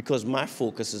 because my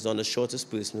focus is on the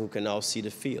shortest person who can now see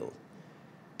the field.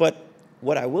 But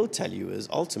what I will tell you is,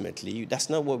 ultimately, that's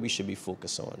not what we should be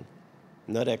focused on.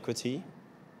 Not equity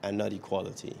and not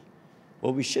equality.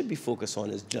 What we should be focused on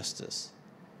is justice.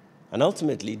 And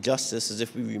ultimately, justice is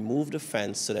if we remove the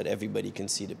fence so that everybody can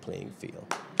see the playing field.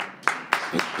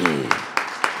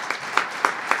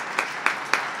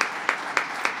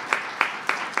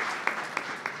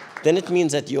 Then it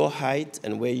means that your height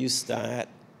and where you start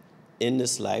in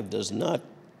this life does not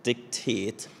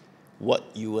dictate what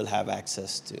you will have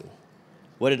access to.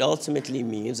 What it ultimately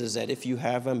means is that if you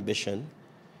have ambition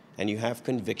and you have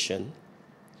conviction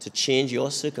to change your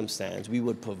circumstance, we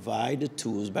would provide the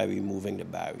tools by removing the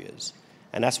barriers.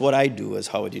 And that's what I do as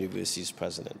Howard University's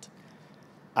president.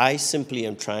 I simply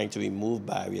am trying to remove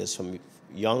barriers from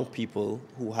young people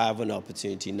who have an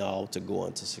opportunity now to go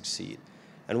on to succeed.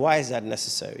 And why is that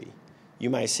necessary? You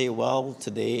might say, well,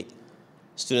 today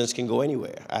students can go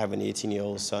anywhere. I have an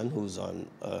 18-year-old son who's on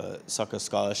a soccer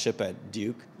scholarship at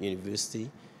Duke University.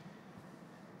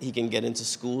 He can get into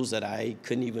schools that I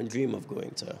couldn't even dream of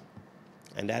going to.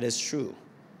 And that is true.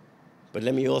 But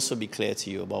let me also be clear to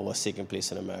you about what's taking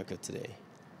place in America today.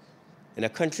 In a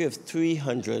country of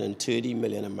 330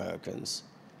 million Americans,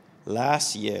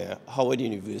 last year, Howard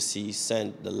University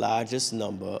sent the largest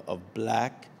number of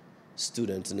black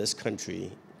students in this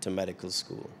country to medical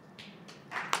school.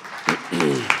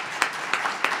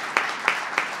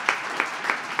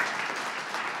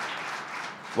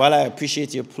 While I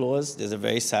appreciate your applause, there's a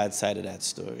very sad side of that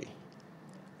story.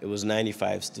 It was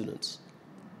 95 students.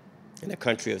 In a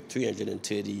country of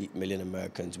 330 million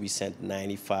Americans, we sent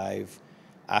 95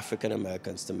 African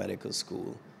Americans to medical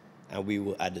school, and we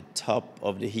were at the top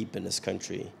of the heap in this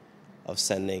country of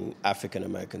sending African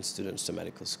American students to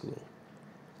medical school.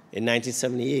 In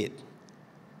 1978,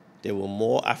 there were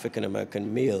more African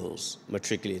American males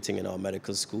matriculating in our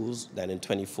medical schools than in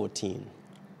 2014.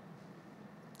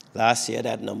 Last year,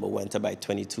 that number went up by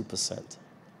 22%.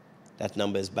 That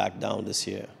number is back down this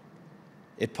year.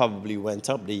 It probably went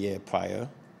up the year prior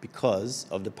because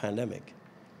of the pandemic.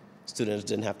 Students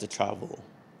didn't have to travel.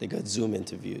 They got Zoom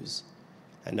interviews.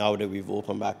 And now that we've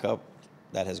opened back up,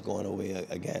 that has gone away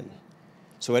again.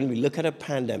 So when we look at a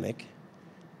pandemic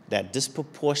that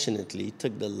disproportionately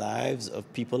took the lives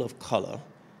of people of color,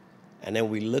 and then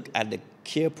we look at the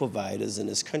care providers in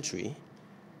this country,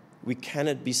 we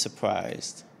cannot be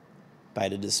surprised by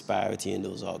the disparity in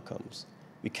those outcomes.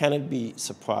 We cannot be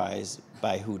surprised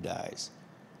by who dies.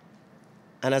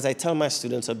 And as I tell my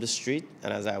students up the street,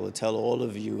 and as I will tell all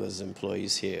of you as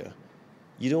employees here,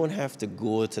 you don't have to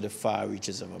go to the far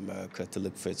reaches of America to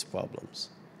look for its problems.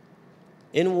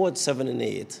 In Ward 7 and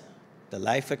 8, the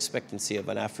life expectancy of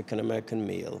an African-American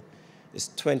male is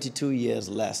 22 years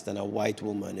less than a white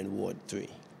woman in Ward 3.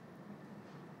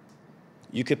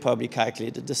 You could probably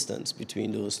calculate the distance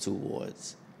between those 2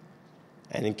 wards.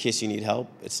 And in case you need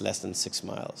help, it's less than 6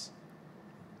 miles.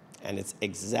 And it's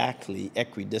exactly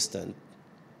equidistant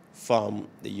from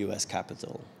the US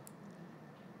Capitol.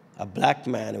 A black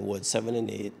man in Ward 7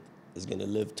 and 8 is going to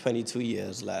live 22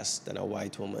 years less than a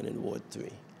white woman in Ward 3,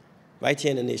 right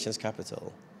here in the nation's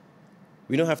capital.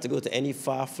 We don't have to go to any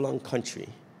far-flung country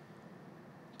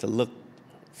to look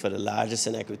for the largest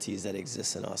inequities that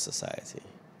exist in our society.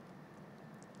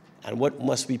 And what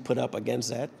must we put up against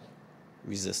that?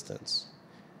 Resistance.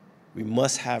 We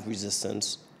must have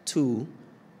resistance to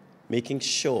making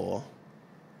sure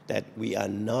that we are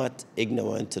not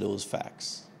ignorant to those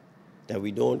facts, that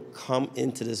we don't come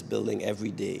into this building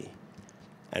every day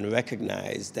and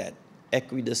recognize that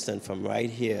equidistant from right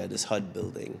here, this HUD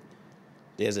building,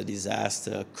 there's a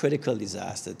disaster, a critical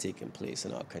disaster taking place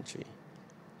in our country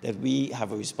that we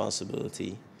have a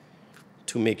responsibility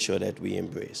to make sure that we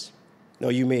embrace. Now,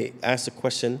 you may ask the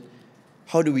question,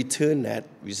 how do we turn that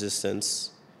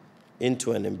resistance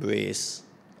into an embrace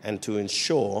and to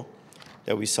ensure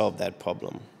that we solve that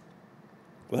problem?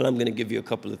 Well, I'm going to give you a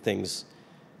couple of things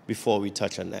before we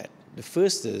touch on that. The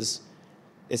first is,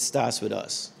 it starts with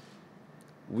us.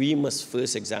 We must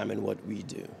first examine what we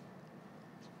do.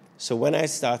 So when I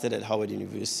started at Howard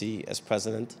University as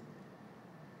president,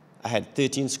 I had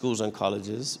 13 schools and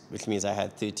colleges, which means I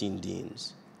had 13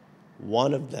 deans.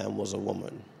 One of them was a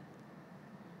woman.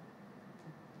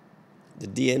 The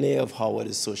DNA of Howard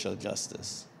is social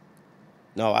justice.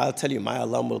 Now, I'll tell you, my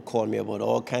alum will call me about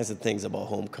all kinds of things about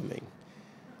homecoming.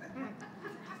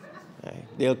 Right?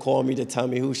 They'll call me to tell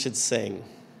me who should sing,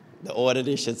 the order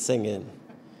they should sing in,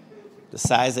 the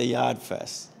size of Yard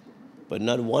Fest. But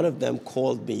not one of them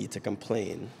called me to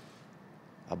complain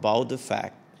about the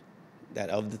fact that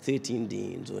of the 13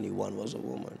 deans, only one was a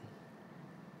woman.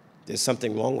 There's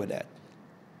something wrong with that,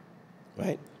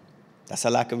 right? That's a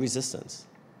lack of resistance.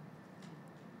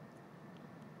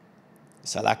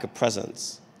 It's a lack of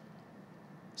presence.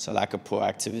 It's a lack of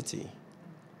proactivity.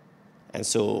 And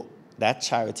so that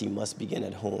charity must begin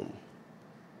at home.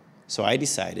 So I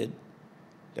decided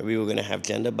that we were going to have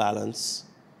gender balance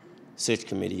search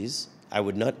committees. I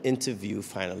would not interview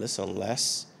finalists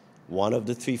unless one of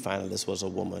the 3 finalists was a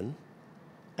woman,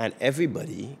 and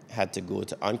everybody had to go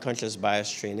to unconscious bias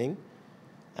training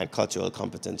and cultural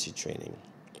competency training.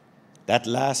 That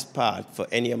last part, for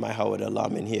any of my Howard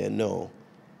alum in here know,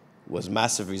 was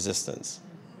massive resistance.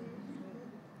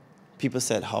 People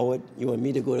said, Howard, you want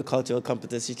me to go to cultural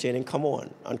competency training? Come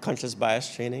on, unconscious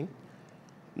bias training?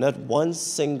 Not one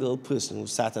single person who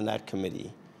sat on that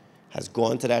committee has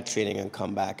gone to that training and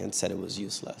come back and said it was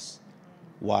useless.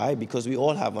 Why? Because we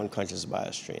all have unconscious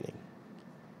bias training.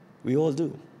 We all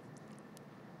do.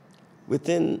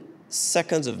 Within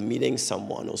seconds of meeting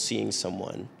someone or seeing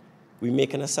someone, we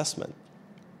make an assessment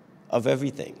of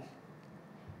everything.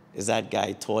 Is that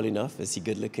guy tall enough? Is he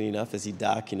good looking enough? Is he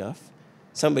dark enough?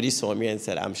 Somebody saw me and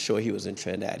said, I'm sure he was in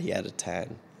Trinidad. He had a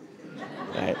tan.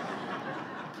 Right?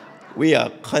 We are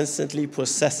constantly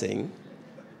processing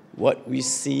what we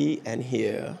see and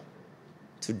hear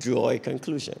to draw a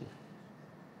conclusion.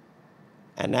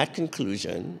 And that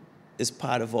conclusion is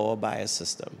part of our bias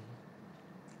system,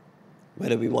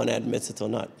 whether we want to admit it or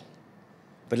not.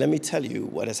 But let me tell you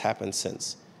what has happened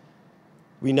since.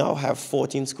 We now have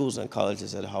 14 schools and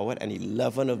colleges at Howard, and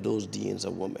 11 of those deans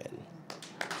are women.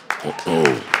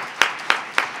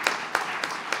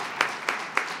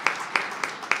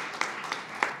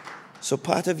 So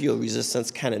part of your resistance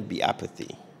cannot be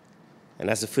apathy. And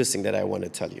that's the first thing that I want to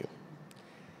tell you.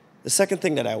 The second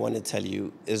thing that I want to tell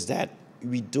you is that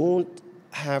we don't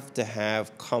have to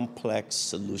have complex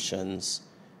solutions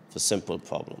for simple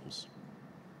problems.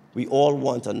 We all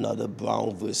want another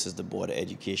Brown versus the Board of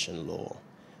Education law,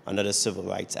 another Civil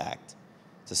Rights Act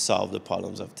to solve the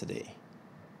problems of today.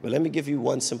 But let me give you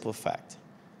one simple fact.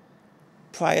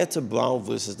 Prior to Brown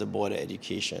versus the Board of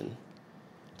Education,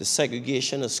 the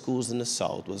segregation of schools in the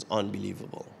South was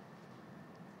unbelievable.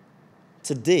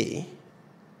 Today,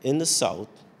 in the South,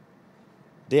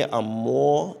 there are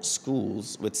more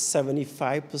schools with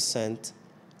 75%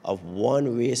 of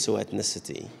one race or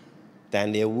ethnicity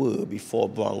than there were before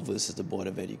Brown versus the Board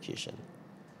of Education.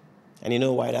 And you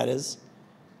know why that is?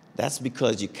 That's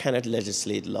because you cannot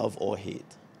legislate love or hate.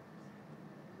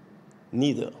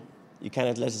 Neither. You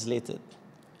cannot legislate it.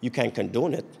 You can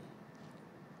condone it.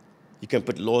 You can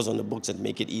put laws on the books that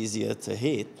make it easier to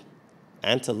hate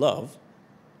and to love,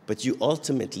 but you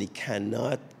ultimately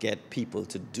cannot get people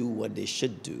to do what they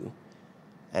should do,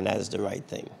 and that is the right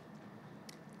thing.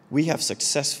 We have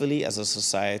successfully, as a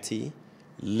society,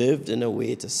 lived in a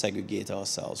way to segregate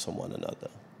ourselves from one another.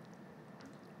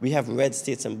 We have red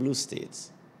states and blue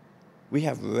states. We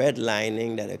have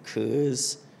redlining that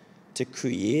occurs to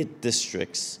create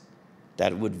districts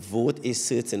that would vote a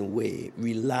certain way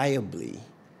reliably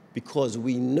because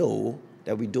we know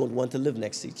that we don't want to live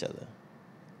next to each other.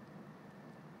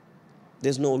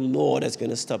 There's no law that's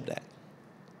going to stop that.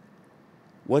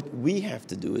 What we have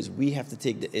to do is we have to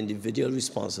take the individual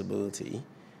responsibility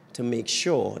to make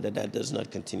sure that that does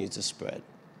not continue to spread.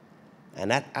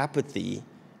 And that apathy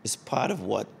is part of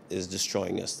what is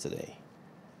destroying us today.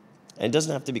 And it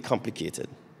doesn't have to be complicated.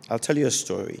 I'll tell you a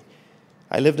story.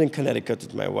 I lived in Connecticut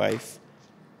with my wife,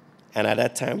 and at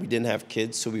that time we didn't have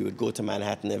kids, so we would go to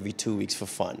Manhattan every 2 weeks for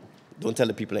fun. Don't tell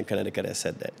the people in Connecticut I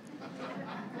said that.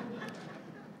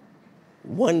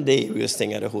 One day we were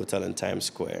staying at a hotel in Times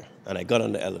Square, and I got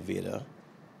on the elevator,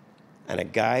 and a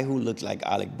guy who looked like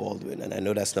Alec Baldwin, and I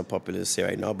know that's not popular to say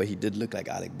right now, but he did look like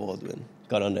Alec Baldwin,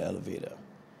 got on the elevator.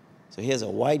 So here's a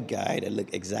white guy that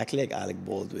looked exactly like Alec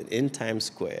Baldwin in Times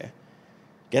Square,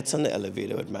 gets on the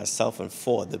elevator with myself and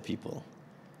 4 other people.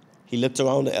 He looked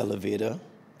around the elevator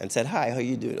and said, "Hi, how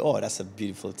you doing? Oh, that's a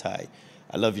beautiful tie.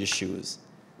 I love your shoes.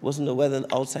 Wasn't the weather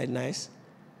outside nice?"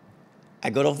 I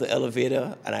got off the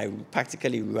elevator and I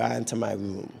practically ran to my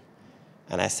room.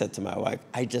 And I said to my wife,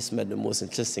 "I just met the most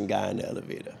interesting guy in the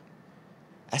elevator."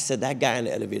 I said, "That guy in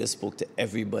the elevator spoke to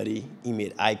everybody. He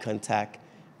made eye contact.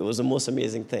 It was the most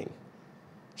amazing thing."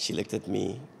 She looked at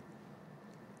me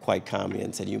quite calmly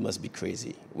and said, "You must be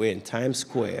crazy. We're in Times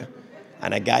Square,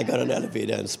 and a guy got on the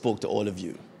elevator and spoke to all of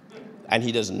you, and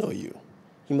he doesn't know you.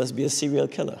 He must be a serial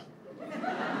killer."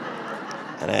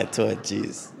 And I thought,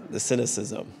 geez, the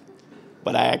cynicism.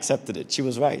 But I accepted it. She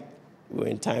was right. We're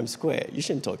in Times Square. You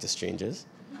shouldn't talk to strangers.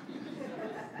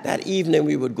 That evening,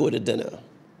 we would go to dinner,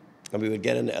 and we would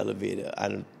get in the elevator,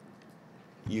 and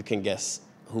you can guess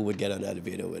who would get on the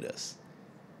elevator with us.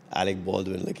 Alec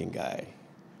Baldwin-looking guy.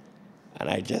 And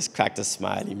I just cracked a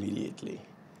smile immediately.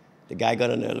 The guy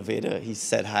got on the elevator, he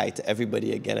said hi to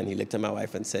everybody again, and he looked at my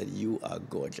wife and said, "You are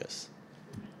gorgeous."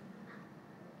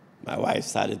 My wife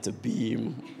started to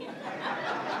beam.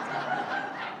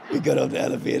 We got off the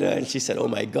elevator, and she said, "Oh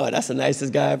my God, that's the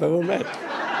nicest guy I've ever met."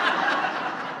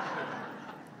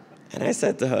 And I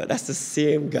said to her, "That's the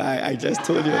same guy I just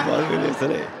told you about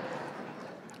yesterday."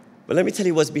 But let me tell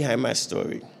you what's behind my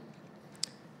story.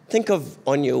 Think of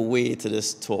on your way to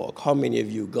this talk, how many of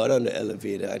you got on the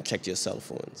elevator and checked your cell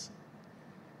phones?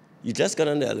 You just got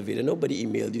on the elevator. Nobody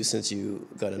emailed you since you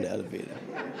got on the elevator.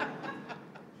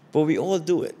 But we all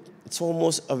do it. It's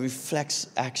almost a reflex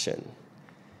action.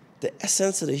 The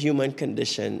essence of the human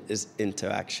condition is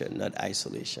interaction, not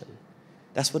isolation.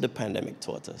 That's what the pandemic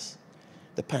taught us.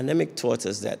 The pandemic taught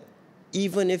us that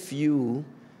even if you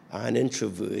are an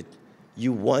introvert,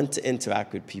 you want to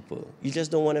interact with people. You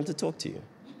just don't want them to talk to you.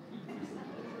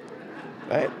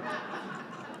 Right?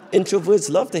 Introverts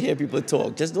love to hear people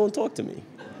talk, just don't talk to me.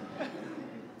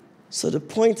 So the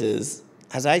point is,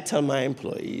 as I tell my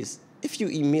employees, if you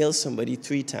email somebody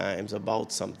 3 times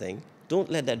about something, don't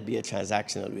let that be a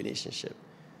transactional relationship.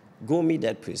 Go meet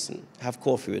that person, have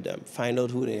coffee with them, find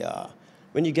out who they are.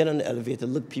 When you get on the elevator,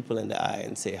 look people in the eye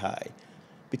and say hi.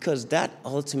 Because that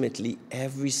ultimately,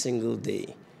 every single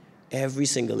day, every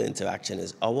single interaction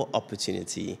is our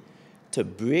opportunity to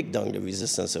break down the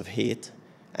resistance of hate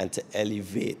and to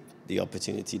elevate the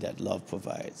opportunity that love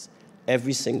provides.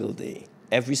 Every single day,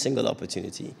 every single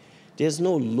opportunity. There's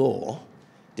no law,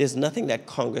 there's nothing that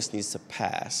Congress needs to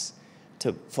pass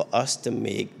for us to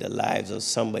make the lives of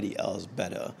somebody else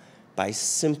better by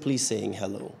simply saying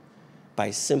hello, by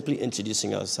simply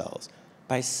introducing ourselves,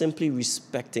 by simply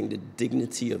respecting the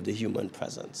dignity of the human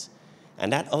presence.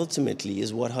 And that ultimately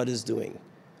is what HUD is doing.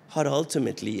 HUD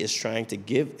ultimately is trying to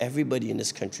give everybody in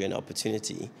this country an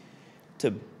opportunity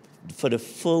for the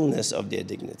fullness of their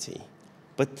dignity.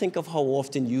 But think of how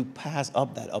often you pass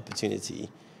up that opportunity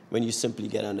when you simply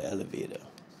get on the elevator.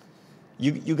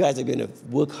 You guys are going to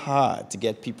work hard to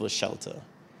get people shelter,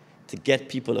 to get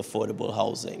people affordable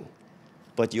housing.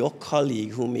 But your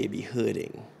colleague who may be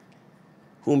hurting,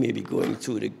 who may be going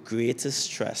through the greatest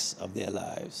stress of their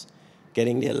lives,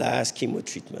 getting their last chemo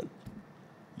treatment,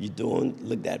 you don't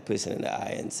look that person in the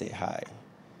eye and say hi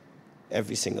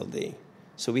every single day.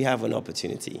 So we have an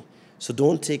opportunity. So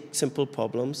don't take simple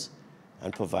problems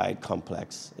and provide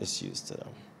complex issues to them.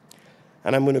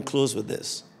 And I'm going to close with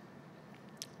this.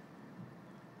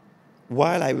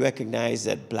 While I recognize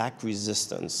that black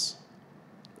resistance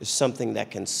is something that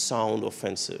can sound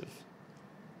offensive,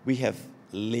 we have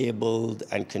labeled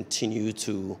and continue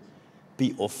to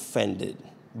be offended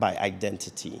by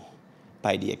identity,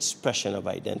 by the expression of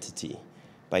identity,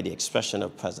 by the expression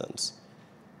of presence.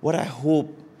 What I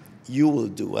hope you will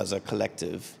do as a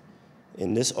collective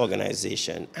in this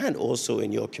organization and also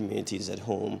in your communities at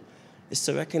home is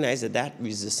to recognize that that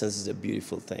resistance is a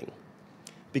beautiful thing.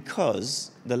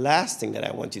 Because the last thing that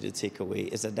I want you to take away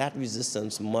is that that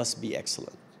resistance must be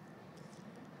excellent.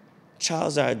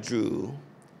 Charles R. Drew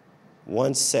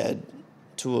once said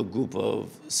to a group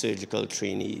of surgical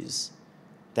trainees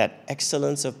that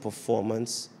excellence of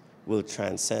performance will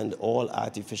transcend all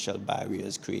artificial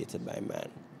barriers created by man.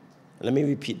 Let me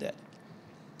repeat that.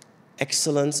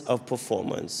 Excellence of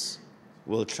performance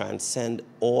will transcend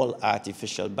all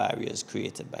artificial barriers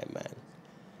created by man.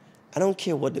 I don't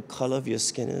care what the color of your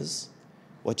skin is,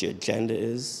 what your gender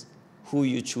is, who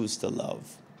you choose to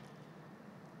love.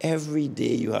 Every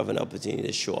day you have an opportunity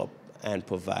to show up and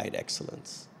provide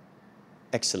excellence.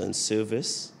 Excellent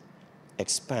service,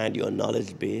 expand your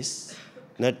knowledge base,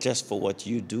 not just for what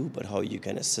you do, but how you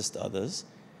can assist others.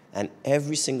 And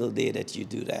every single day that you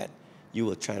do that, you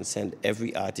will transcend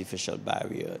every artificial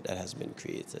barrier that has been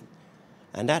created.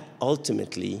 And that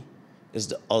ultimately is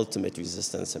the ultimate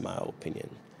resistance, in my opinion,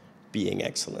 being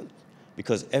excellent.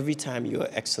 Because every time you are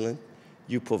excellent,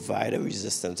 you provide a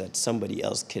resistance that somebody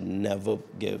else can never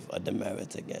give a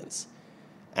demerit against.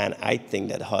 And I think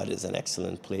that HUD is an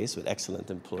excellent place with excellent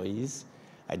employees.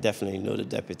 I definitely know the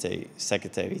Deputy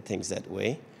Secretary thinks that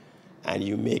way. And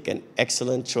you make an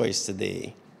excellent choice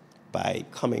today by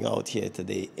coming out here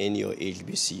today in your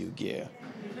HBCU gear.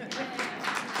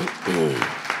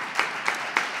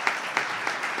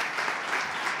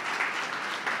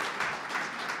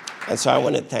 And so I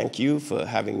want to thank you for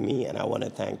having me, and I want to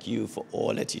thank you for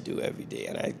all that you do every day.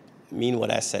 And I mean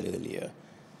what I said earlier.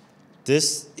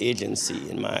 This agency,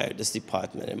 this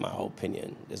department, in my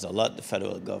opinion, there's a lot the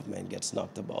federal government gets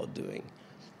knocked about doing.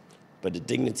 But the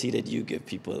dignity that you give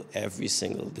people every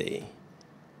single day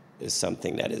is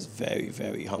something that is very,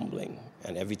 very humbling.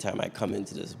 And every time I come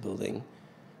into this building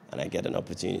and I get an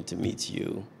opportunity to meet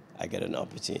you, I get an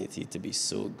opportunity to be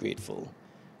so grateful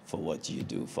for what you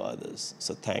do for others.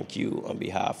 So thank you on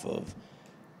behalf of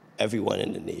everyone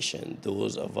in the nation,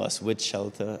 those of us with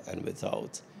shelter and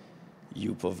without.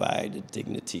 You provide the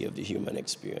dignity of the human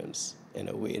experience in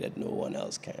a way that no one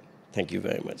else can. Thank you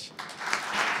very much.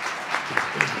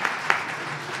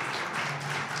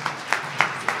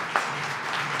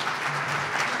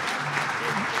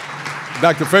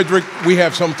 Dr. Frederick, we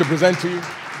have something to present to you.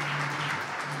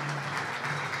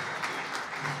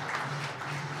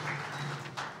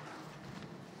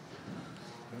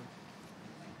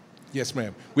 Yes,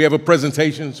 ma'am. We have a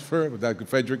presentation for Dr.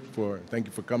 Frederick. Thank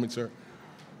you for coming, sir.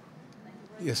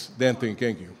 Yes, Dan, thank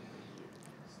you.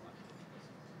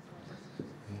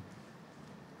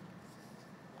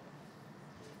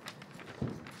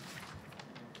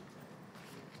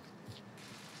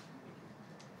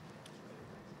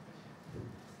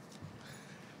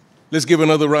 Let's give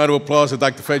another round of applause to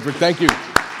Dr. Frederick. Thank you.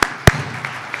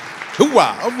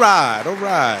 Hoo-wah, all right, all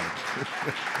right.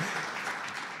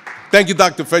 Thank you,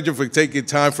 Dr. Frederick, for taking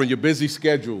time from your busy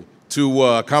schedule to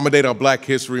accommodate our Black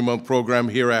History Month program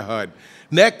here at HUD.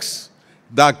 Next,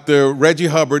 Dr. Reggie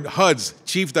Hubbard, HUD's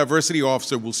Chief Diversity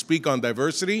Officer, will speak on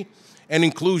diversity and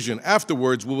inclusion.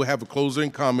 Afterwards, we will have a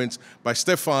closing comments by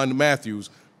Stephan Matthews,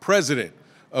 President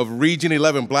of Region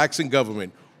 11 Blacks in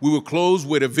Government. We will close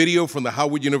with a video from the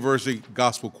Howard University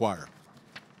Gospel Choir.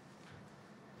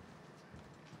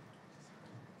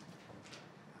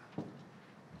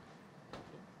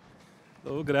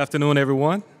 Hello, good afternoon,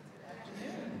 everyone.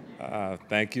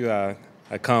 Thank you. I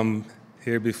come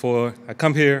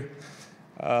here,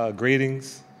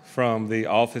 greetings from the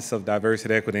Office of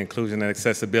Diversity, Equity, Inclusion, and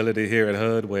Accessibility here at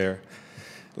HUD, where,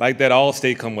 like that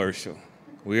Allstate commercial,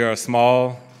 we are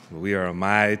small, but we are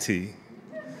mighty.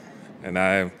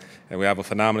 And we have a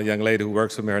phenomenal young lady who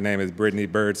works with me. Her name is Brittany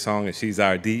Birdsong, and she's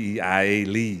our DEIA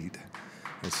lead.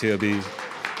 And she'll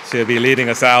be leading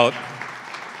us out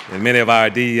in many of our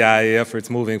DEIA efforts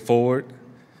moving forward.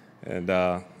 And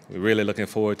we're really looking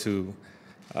forward to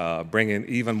bringing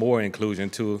even more inclusion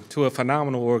to a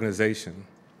phenomenal organization.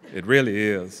 It really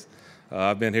is.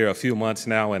 I've been here a few months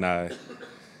now, and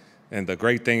the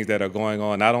great things that are going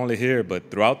on, not only here,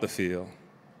 but throughout the field.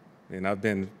 And I've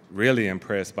been really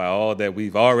impressed by all that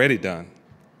we've already done.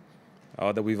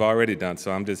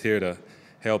 So I'm just here to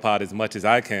help out as much as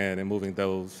I can in moving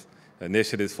those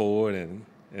initiatives forward and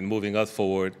moving us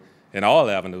forward in all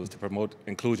avenues to promote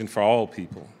inclusion for all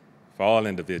people, for all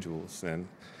individuals. And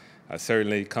I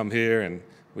certainly come here, and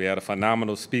we had a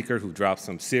phenomenal speaker who dropped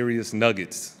some serious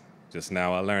nuggets just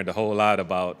now. I learned a whole lot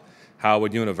about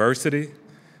Howard University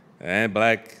and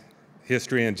Black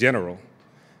history in general.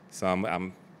 So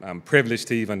I'm privileged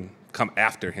to even come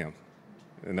after him,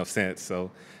 in a sense. So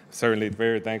certainly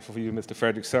very thankful for you, Mr.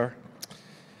 Frederick, sir.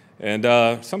 And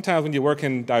sometimes when you work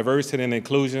in diversity and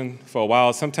inclusion for a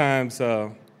while, sometimes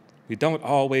we don't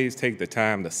always take the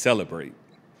time to celebrate.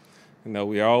 You know,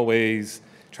 we are always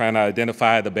trying to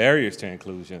identify the barriers to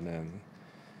inclusion and,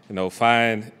 you know,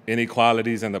 find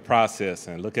inequalities in the process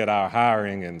and look at our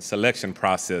hiring and selection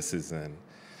processes and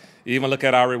even look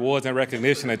at our rewards and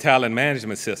recognition and talent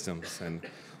management systems. And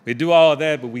we do all of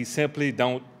that, but we simply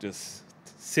don't just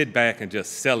sit back and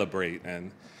just celebrate.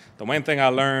 And the one thing I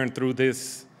learned through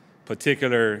this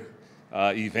particular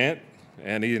event,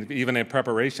 and even in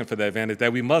preparation for the event, is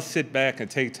that we must sit back and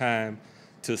take time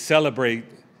to celebrate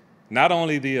not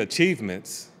only the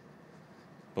achievements,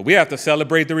 but we have to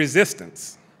celebrate the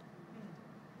resistance.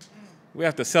 We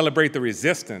have to celebrate the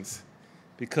resistance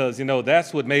because, you know,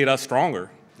 that's what made us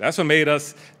stronger. That's what made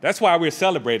us, that's why we're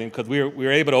celebrating, because we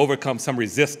were able to overcome some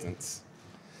resistance.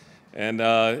 And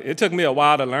it took me a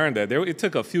while to learn that. It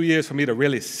took a few years for me to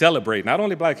really celebrate, not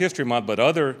only Black History Month, but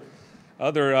other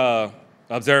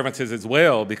observances as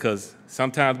well, because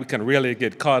sometimes we can really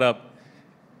get caught up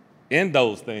in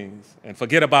those things and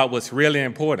forget about what's really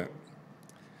important.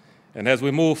 And as we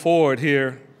move forward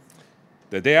here,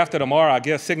 the day after tomorrow, I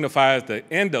guess, signifies the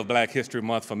end of Black History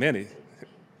Month for many.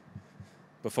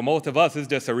 But for most of us, it's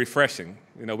just a refreshing.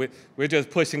 You know, we're just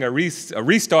pushing a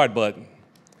restart button.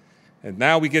 And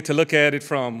now we get to look at it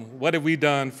from what have we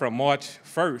done from March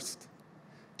 1st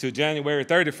to January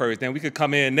 31st. Then we could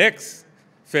come in next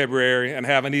February and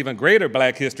have an even greater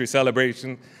Black History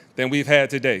celebration than we've had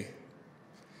today.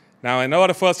 Now, in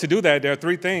order for us to do that, there are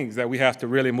three things that we have to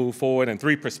really move forward and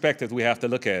three perspectives we have to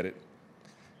look at it.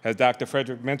 As Dr.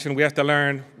 Frederick mentioned, we have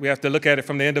to look at it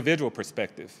from the individual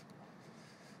perspective.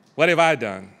 What have I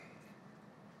done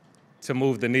to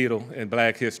move the needle in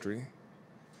Black history?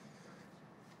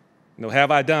 You know, have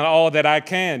I done all that I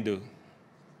can do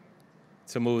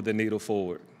to move the needle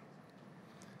forward?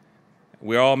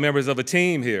 We're all members of a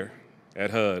team here at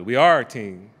HUD. We are a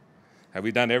team. Have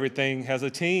we done everything as a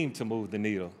team to move the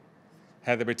needle?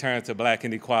 Has it returned to Black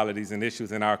inequalities and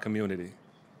issues in our community?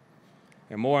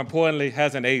 And more importantly,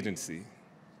 as an agency,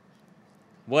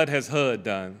 what has HUD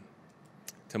done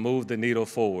to move the needle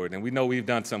forward? And we know we've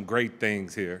done some great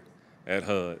things here at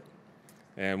HUD.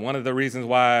 And one of the reasons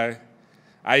why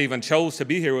I even chose to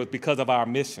be here was because of our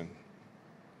mission.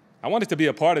 I wanted to be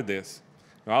a part of this.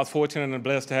 You know, I was fortunate and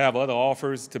blessed to have other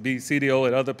offers to be CDO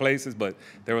at other places, but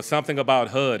there was something about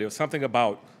HUD, there was something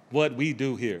about what we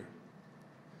do here.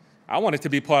 I wanted to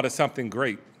be part of something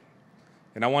great,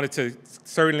 and I wanted to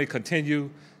certainly continue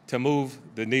to move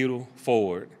the needle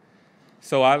forward.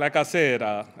 So like I said,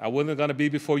 I wasn't going to be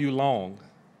before you long.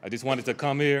 I just wanted to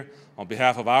come here on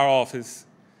behalf of our office,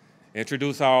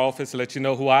 introduce our office, let you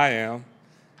know who I am,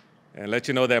 and let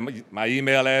you know that my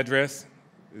email address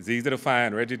is easy to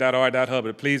find,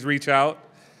 reggie.r.hubbard. Please reach out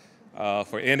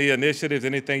for any initiatives,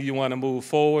 anything you want to move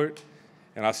forward.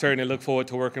 And I certainly look forward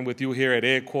to working with you here at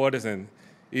headquarters, and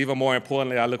even more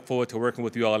importantly, I look forward to working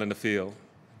with you all in the field.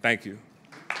 Thank you.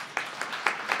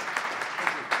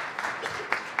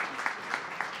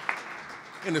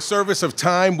 In the service of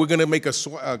time, we're going to make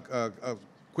a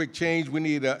quick change. We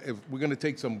need we're going to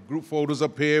take some group photos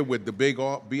up here with the big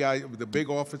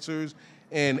officers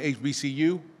and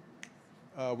HBCU.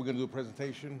 We're going to do a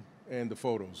presentation and the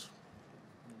photos.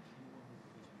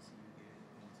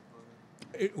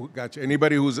 Gotcha.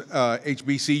 Anybody who's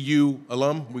HBCU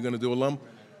alum, we're going to do alum.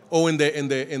 Oh, in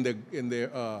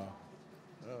their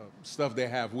stuff they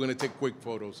have. We're going to take quick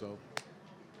photos. So.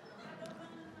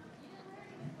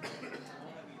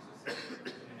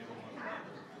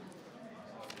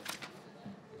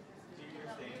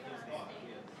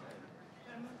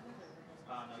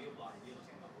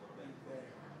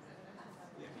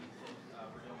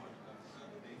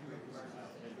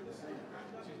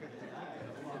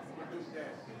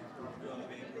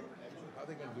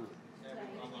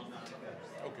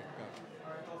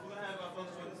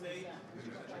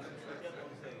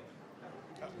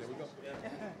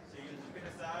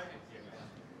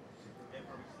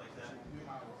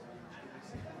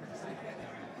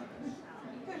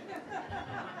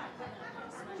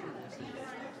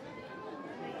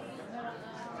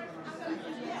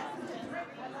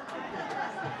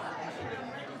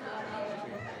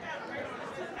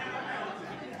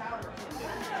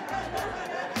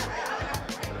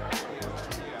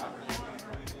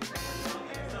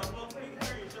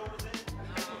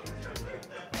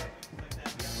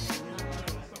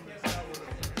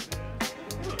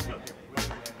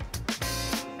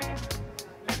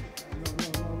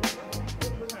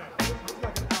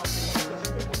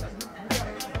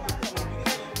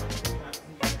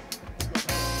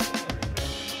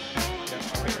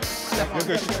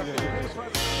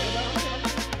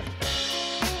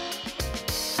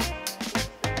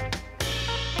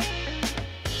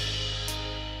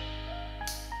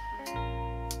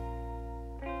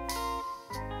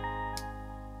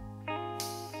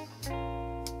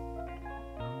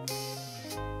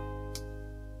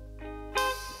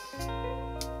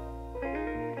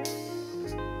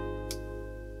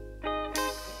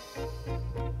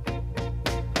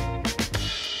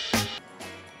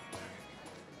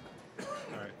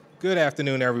 Good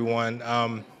afternoon, everyone.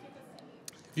 If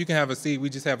you can have a seat,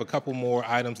 we just have a couple more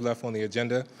items left on the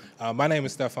agenda. My name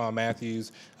is Stephan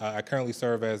Matthews. I currently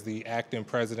serve as the acting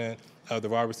president of the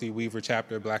Robert C. Weaver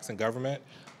chapter of Blacks in Government.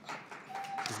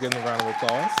 Just give them a round of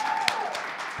applause.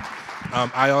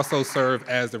 I also serve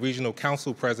as the regional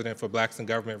council president for Blacks in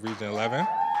Government Region 11.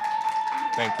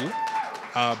 Thank you.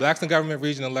 Blacks in Government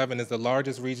Region 11 is the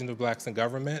largest region of Blacks in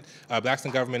Government. Blacks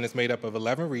in Government is made up of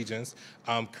 11 regions.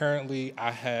 Currently,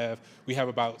 we have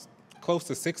about close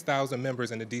to 6,000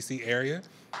 members in the DC area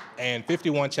and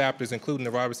 51 chapters, including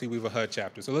the Robert C. Weaver HUD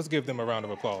chapter. So let's give them a round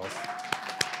of applause.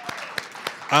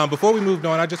 Before we moved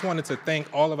on, I just wanted to thank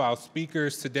all of our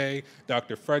speakers today,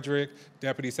 Dr. Frederick,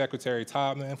 Deputy Secretary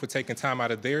Todman, for taking time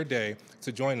out of their day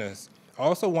to join us. I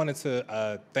also wanted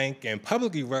to thank and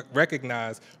publicly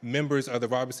recognize members of the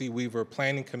Robert C. Weaver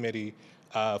Planning Committee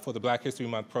for the Black History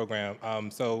Month program.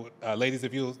 Ladies,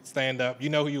 if you'll stand up, you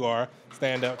know who you are.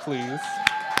 Stand up, please.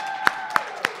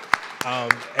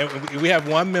 And we have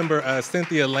one member,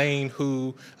 Cynthia Lane,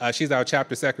 who she's our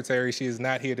chapter secretary. She is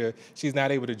not here she's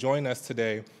not able to join us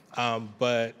today.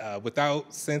 But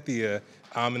without Cynthia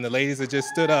and the ladies that just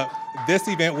stood up, this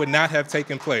event would not have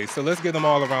taken place. So let's give them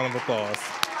all a round of applause.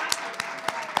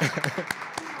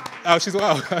 Oh, she's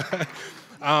well.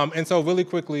 And so really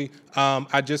quickly,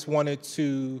 I just wanted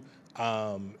to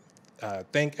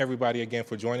thank everybody again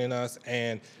for joining us.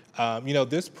 And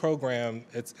this program,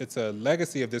 it's a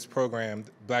legacy of this program,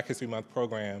 Black History Month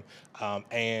program,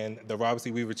 and the Robert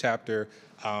C. Weaver chapter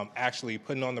actually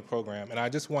putting on the program. And I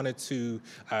just wanted to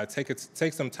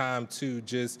take some time to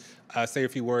just say a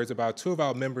few words about two of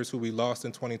our members who we lost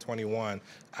in 2021,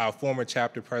 our former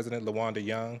chapter president, LaWanda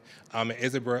Young, and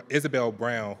Isabel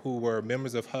Brown, who were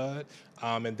members of HUD,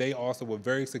 and they also were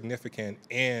very significant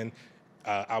in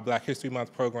our Black History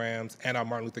Month programs and our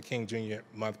Martin Luther King Jr.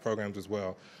 Month programs as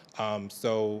well.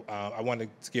 I wanted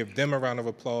to give them a round of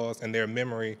applause and their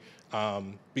memory,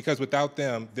 because without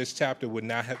them, this chapter would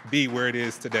not be where it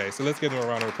is today. So let's give them a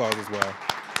round of applause as well.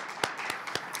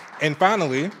 And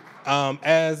finally,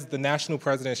 as the national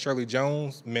president, Shirley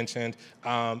Jones, mentioned,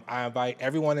 I invite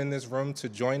everyone in this room to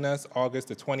join us August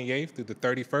the 28th through the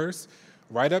 31st,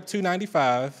 right up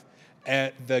 295,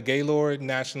 at the Gaylord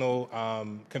National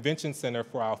Convention Center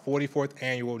for our 44th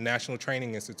Annual National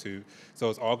Training Institute. So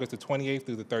it's August the 28th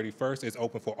through the 31st. It's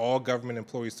open for all government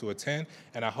employees to attend,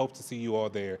 and I hope to see you all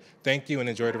there. Thank you, and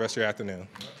enjoy the rest of your afternoon.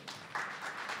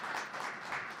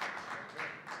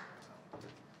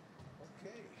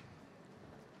 Okay.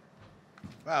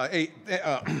 Wow, hey,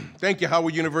 thank you,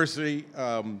 Howard University,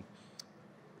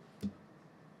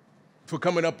 for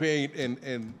coming up here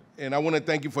and I want to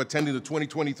thank you for attending the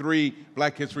 2023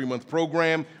 Black History Month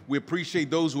program. We appreciate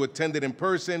those who attended in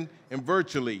person and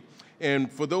virtually.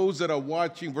 And for those that are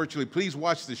watching virtually, please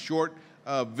watch the short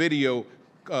video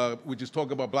which is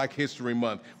talking about Black History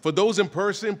Month. For those in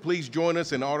person, please join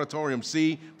us in Auditorium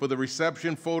C for the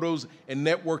reception, photos, and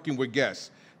networking with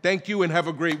guests. Thank you and have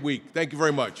a great week. Thank you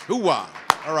very much. Hoo-wah.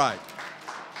 All right.